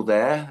still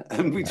there.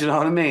 Do you know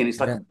what I mean?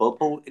 It's like a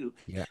bubble.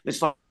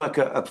 It's like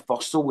a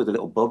fossil with a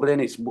little bubble in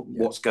it. It's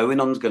what's going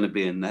on is going to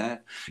be in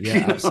there.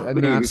 Yeah,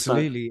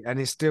 absolutely. And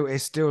it's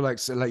still like,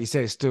 so, like you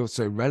say, it's still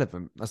so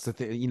relevant. That's the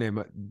thing. You know,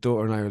 my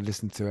daughter and I would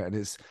listen to it, and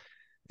it's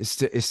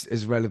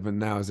as relevant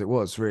now as it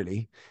was,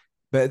 really.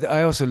 But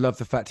I also love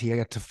the fact he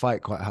had to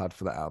fight quite hard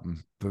for that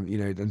album, but you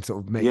know, and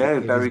sort of make Yeah, it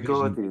his very vision,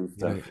 good and you know.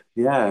 stuff.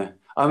 Yeah.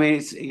 I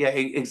mean,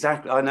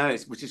 exactly. I know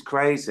which is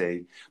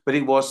crazy, but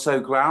it was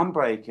so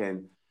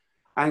groundbreaking.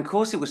 And of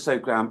course it was so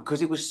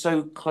because it was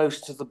so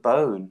close to the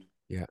bone.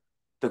 Yeah.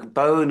 The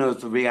bone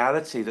of the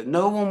reality that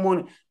no one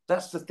wanted.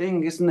 That's the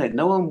thing, isn't it?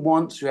 No one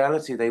wants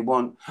reality. They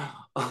want,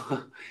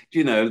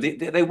 you know,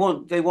 they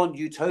want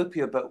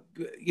utopia, but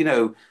you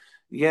know,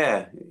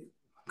 yeah, it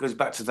goes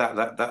back to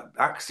that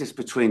axis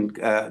between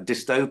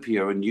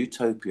dystopia and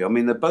utopia. I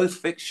mean, they're both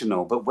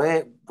fictional, but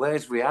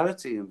where's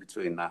reality in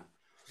between that?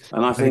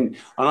 And I think,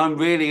 and I'm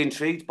really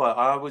intrigued by it.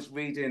 I was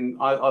reading.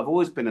 I've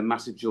always been a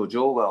massive George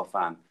Orwell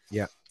fan.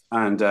 Yeah.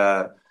 And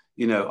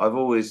you know, I've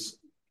always,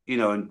 you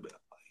know, and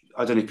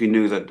I don't know if you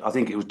knew that. I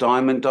think it was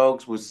Diamond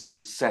Dogs was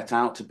set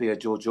out to be a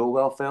George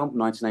Orwell film,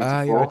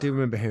 1984. Yeah, I do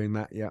remember hearing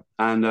that. Yeah.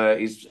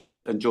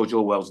 And George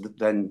Orwell's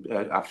then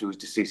after he was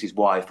deceased, his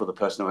wife or the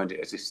person who owned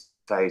it as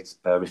estate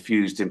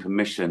refused him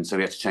permission, so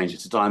he had to change it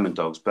to Diamond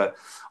Dogs. But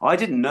I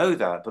didn't know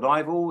that. But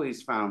I've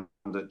always found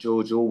that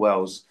George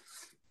Orwell's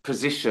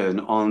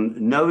position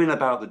on knowing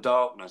about the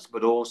darkness,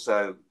 but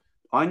also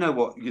I know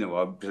what, you know,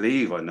 I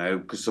believe I know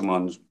because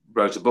someone's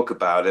wrote a book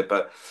about it,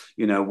 but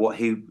you know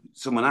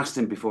someone asked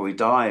him before he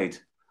died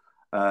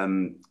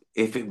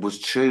if it was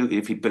true,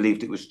 if he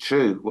believed it was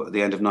true at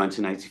the end of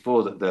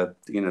 1984 that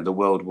the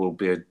world will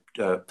be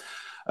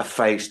a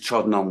face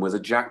trodden on with a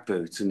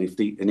jackboot,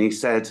 and he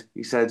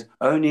said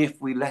only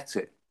if we let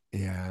it.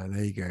 Yeah,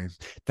 there you go.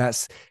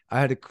 I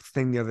had a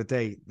thing the other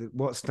day that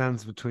what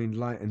stands between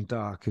light and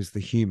dark is the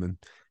human,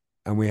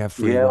 and we have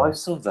free will. I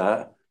saw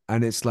that,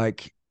 and it's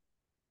like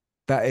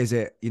that is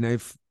it, you know,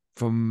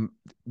 from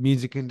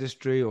music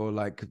industry or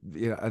like,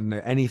 you know, I don't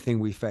know, anything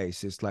we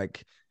face. It's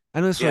like,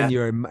 and also in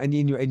your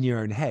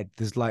own head,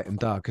 there's light and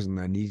dark, isn't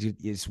there? And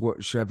it's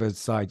whichever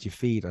side you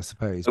feed, I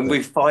suppose. And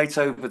we fight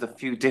over the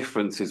few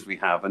differences we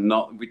have, and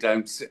we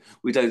don't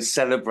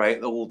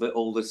celebrate all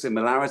the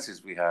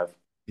similarities we have.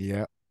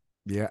 Yeah,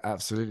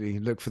 absolutely.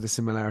 Look for the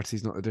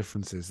similarities, not the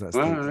differences. That's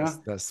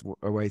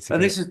a way to.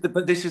 And this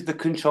is the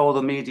control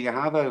the media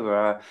have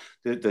over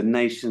the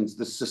nation's,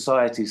 the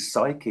society's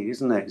psyche,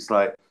 isn't it? It's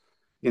like,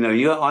 you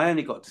know, I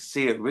only got to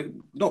see it.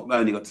 Not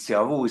only got to see it,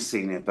 I've always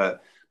seen it,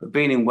 but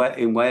being in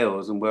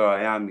Wales and where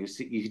I am,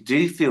 you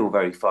do feel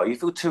very far. You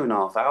feel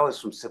 2.5 hours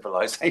from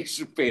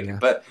civilization, really. Yeah.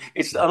 But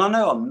and I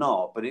know I'm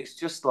not, but it's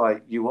just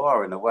like you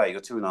are in a way. You're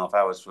 2.5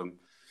 hours from,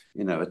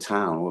 you know, a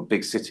town or a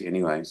big city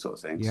anyway, sort of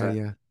thing.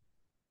 Yeah.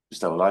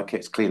 Just don't like it.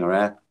 It's cleaner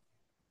air.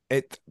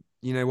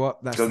 You know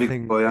what? That's the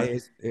thing.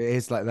 It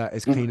is like that.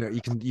 It's cleaner.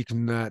 You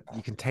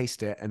can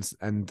taste it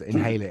and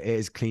inhale it. It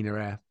is cleaner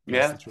air.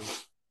 That's the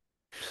truth.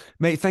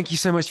 Mate, thank you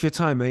so much for your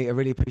time, mate. I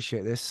really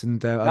appreciate this.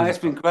 And it's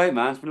been great,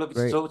 man. It's been lovely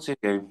to talk to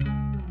you.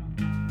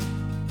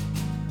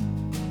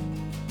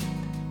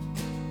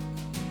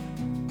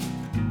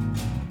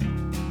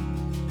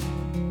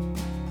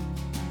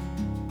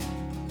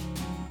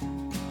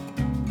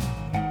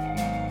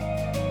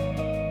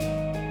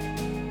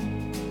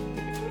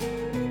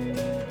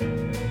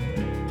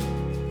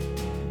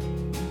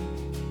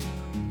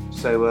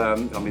 So, I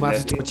mean, might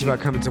have to talk to you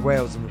about coming to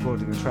Wales and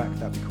recording the track.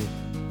 That'd be cool.